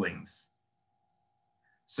siblings.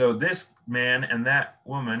 So this man and that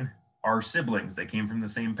woman are siblings. They came from the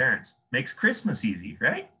same parents. Makes Christmas easy,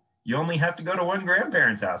 right? You only have to go to one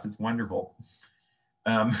grandparent's house. It's wonderful.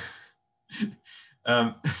 So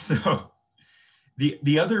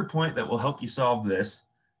the other point that will help you solve this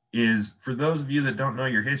is, for those of you that don't know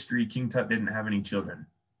your history, King Tut didn't have any children.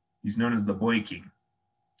 He's known as the boy king.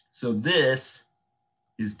 So this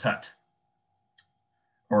is Tut,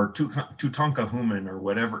 or Tutankhamun, or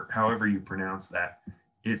whatever, however you pronounce that.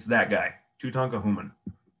 It's that guy, Tutankhamun.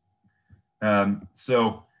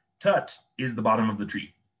 So Tut is the bottom of the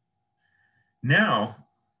tree. Now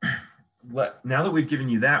that we've given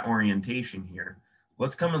you that orientation here,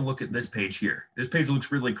 let's come and look at this page here. This page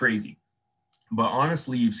looks really crazy, but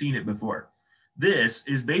honestly, you've seen it before. This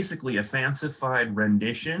is basically a fancified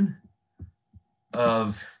rendition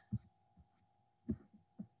of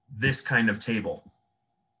this kind of table,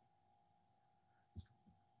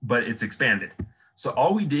 but it's expanded. So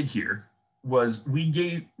all we did here was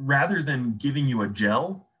rather than giving you a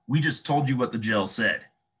gel, we just told you what the gel said.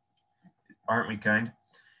 Aren't we kind?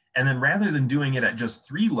 And then rather than doing it at just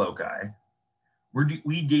 3 loci,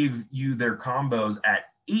 we gave you their combos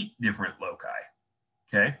at 8 different loci,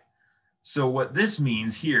 okay? So what this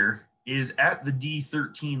means here is at the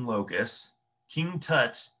D13 locus, King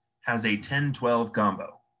Tut has a 10-12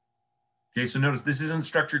 combo. Okay, so notice this isn't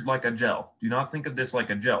structured like a gel. Do not think of this like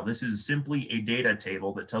a gel. This is simply a data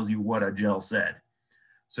table that tells you what a gel said.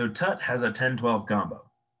 So Tut has a 10-12 combo.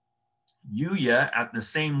 Yuya at the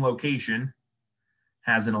same location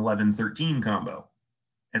has an 11-13 combo,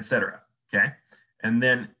 etc. Okay, and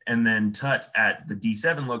then Tut at the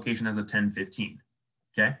D7 location has a 10-15.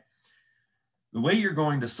 Okay, the way you're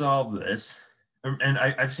going to solve this, and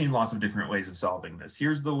I've seen lots of different ways of solving this.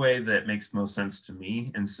 Here's the way that makes most sense to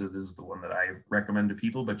me, and so this is the one that I recommend to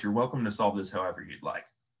people, but you're welcome to solve this however you'd like.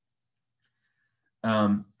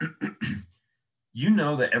 You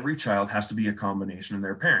know that every child has to be a combination of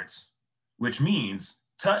their parents, which means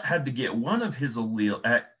Tut had to get one of his allele,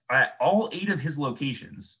 at all 8 of his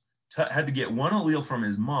locations, Tut had to get one allele from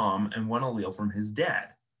his mom and one allele from his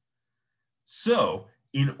dad. So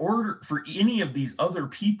in order for any of these other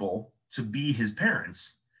people to be his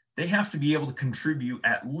parents, they have to be able to contribute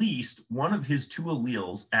at least one of his 2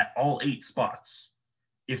 alleles at all 8 spots.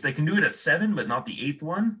 If they can do it at 7, but not the 8th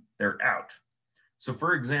one, they're out. So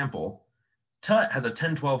for example, Tut has a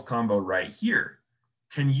 10-12 combo right here.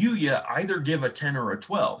 Can Yuya either give a 10 or a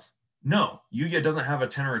 12? No, Yuya doesn't have a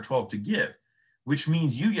 10 or a 12 to give, which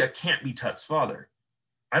means Yuya can't be Tut's father.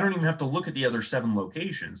 I don't even have to look at the other 7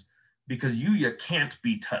 locations because Yuya can't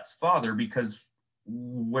be Tut's father, because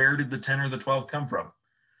where did the 10 or the 12 come from?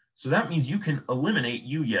 So that means you can eliminate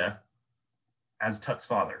Yuya as Tut's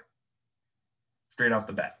father. straight off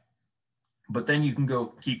the bat. But then you can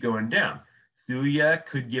keep going down. Thuya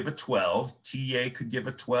could give a 12, Ta could give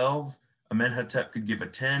a 12, Amenhotep could give a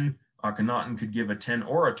 10, Akhenaten could give a 10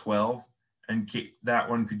 or a 12, and that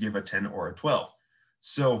one could give a 10 or a 12.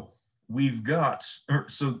 So we've got,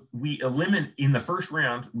 so we eliminate, in the first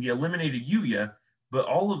round, we eliminated Yuya, but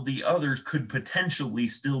all of the others could potentially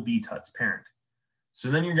still be Tut's parent.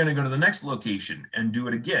 So then you're going to go to the next location and do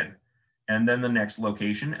it again. And then the next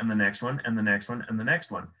location and the next one and the next one and the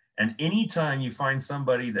next one. And anytime you find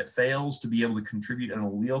somebody that fails to be able to contribute an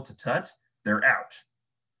allele to Tut, they're out.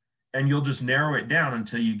 And you'll just narrow it down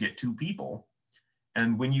until you get 2 people.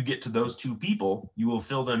 And when you get to those 2 people, you will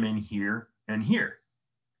fill them in here and here.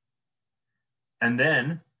 And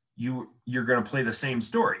then you're going to play the same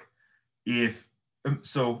story. If we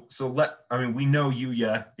know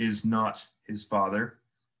Yuya is not his father,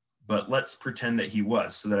 but let's pretend that he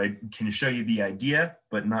was, so that I can show you the idea,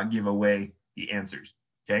 but not give away the answers.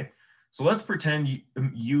 Okay, so let's pretend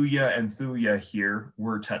Yuya and Thuya here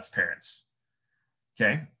were Tut's parents.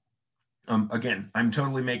 Okay, again, I'm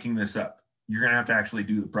totally making this up. You're gonna have to actually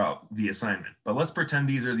do the assignment, but let's pretend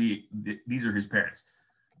these are his parents.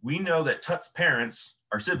 We know that Tut's parents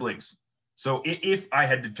are siblings. So if I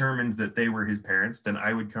had determined that they were his parents, then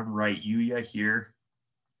I would come write Yuya here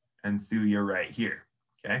and Thuya right here.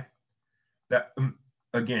 Okay, that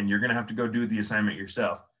again, you're gonna have to go do the assignment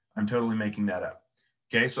yourself. I'm totally making that up.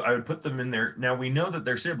 Okay, so I would put them in there. Now we know that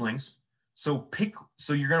they're siblings, so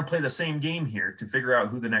you're going to play the same game here to figure out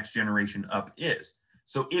who the next generation up is.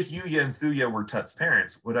 So if Yuya and Thuya were Tut's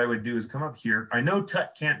parents, what I would do is come up here. I know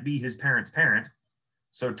Tut can't be his parent's parent,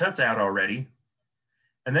 so Tut's out already.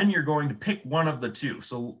 And then you're going to pick one of the 2.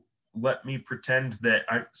 So let me pretend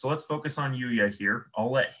that, so let's focus on Yuya here.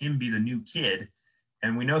 I'll let him be the new kid.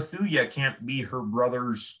 And we know Thuya can't be her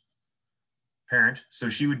brother's parent, so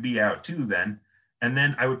she would be out too then. And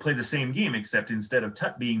then I would play the same game, except instead of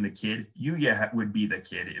Tut being the kid, Yuya would be the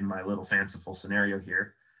kid in my little fanciful scenario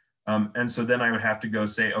here. And so then I would have to go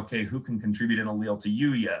say, okay, who can contribute an allele to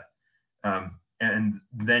Yuya? And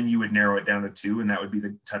then you would narrow it down to 2, and that would be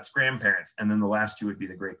the Tut's grandparents. And then the last 2 would be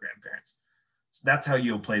the great-grandparents. So that's how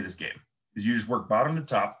you'll play this game, is you just work bottom to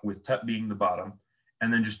top with Tut being the bottom,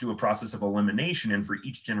 and then just do a process of elimination. And for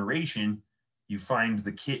each generation, you find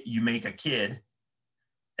the kid, you make a kid,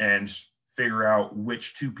 and figure out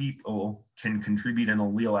which 2 people can contribute an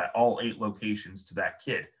allele at all 8 locations to that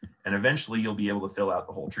kid. And eventually you'll be able to fill out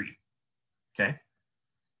the whole tree. Okay?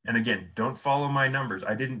 And again, don't follow my numbers.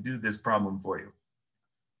 I didn't do this problem for you.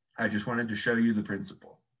 I just wanted to show you the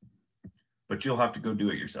principle. But you'll have to go do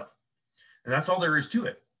it yourself. And that's all there is to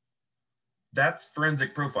it. That's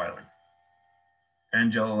forensic profiling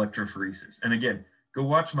and gel electrophoresis. And again, go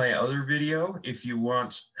watch my other video if you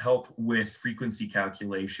want help with frequency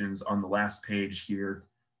calculations on the last page here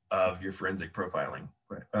of your forensic profiling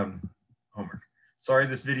homework. Sorry,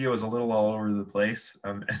 this video is a little all over the place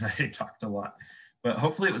and I talked a lot, but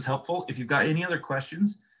hopefully it was helpful. If you've got any other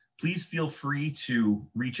questions, please feel free to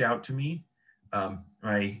reach out to me.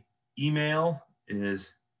 My email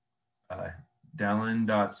is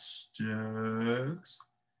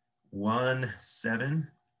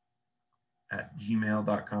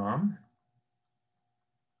dallin.stokes17@gmail.com,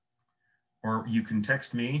 or you can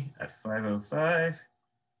text me at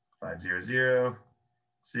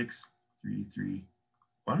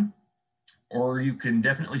 505-500-6331, or you can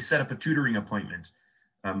definitely set up a tutoring appointment.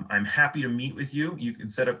 I'm happy to meet with you. You can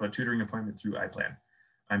set up a tutoring appointment through iPlan.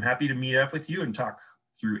 I'm happy to meet up with you and talk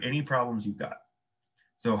through any problems you've got.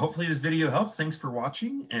 So hopefully this video helped. Thanks for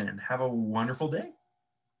watching and have a wonderful day.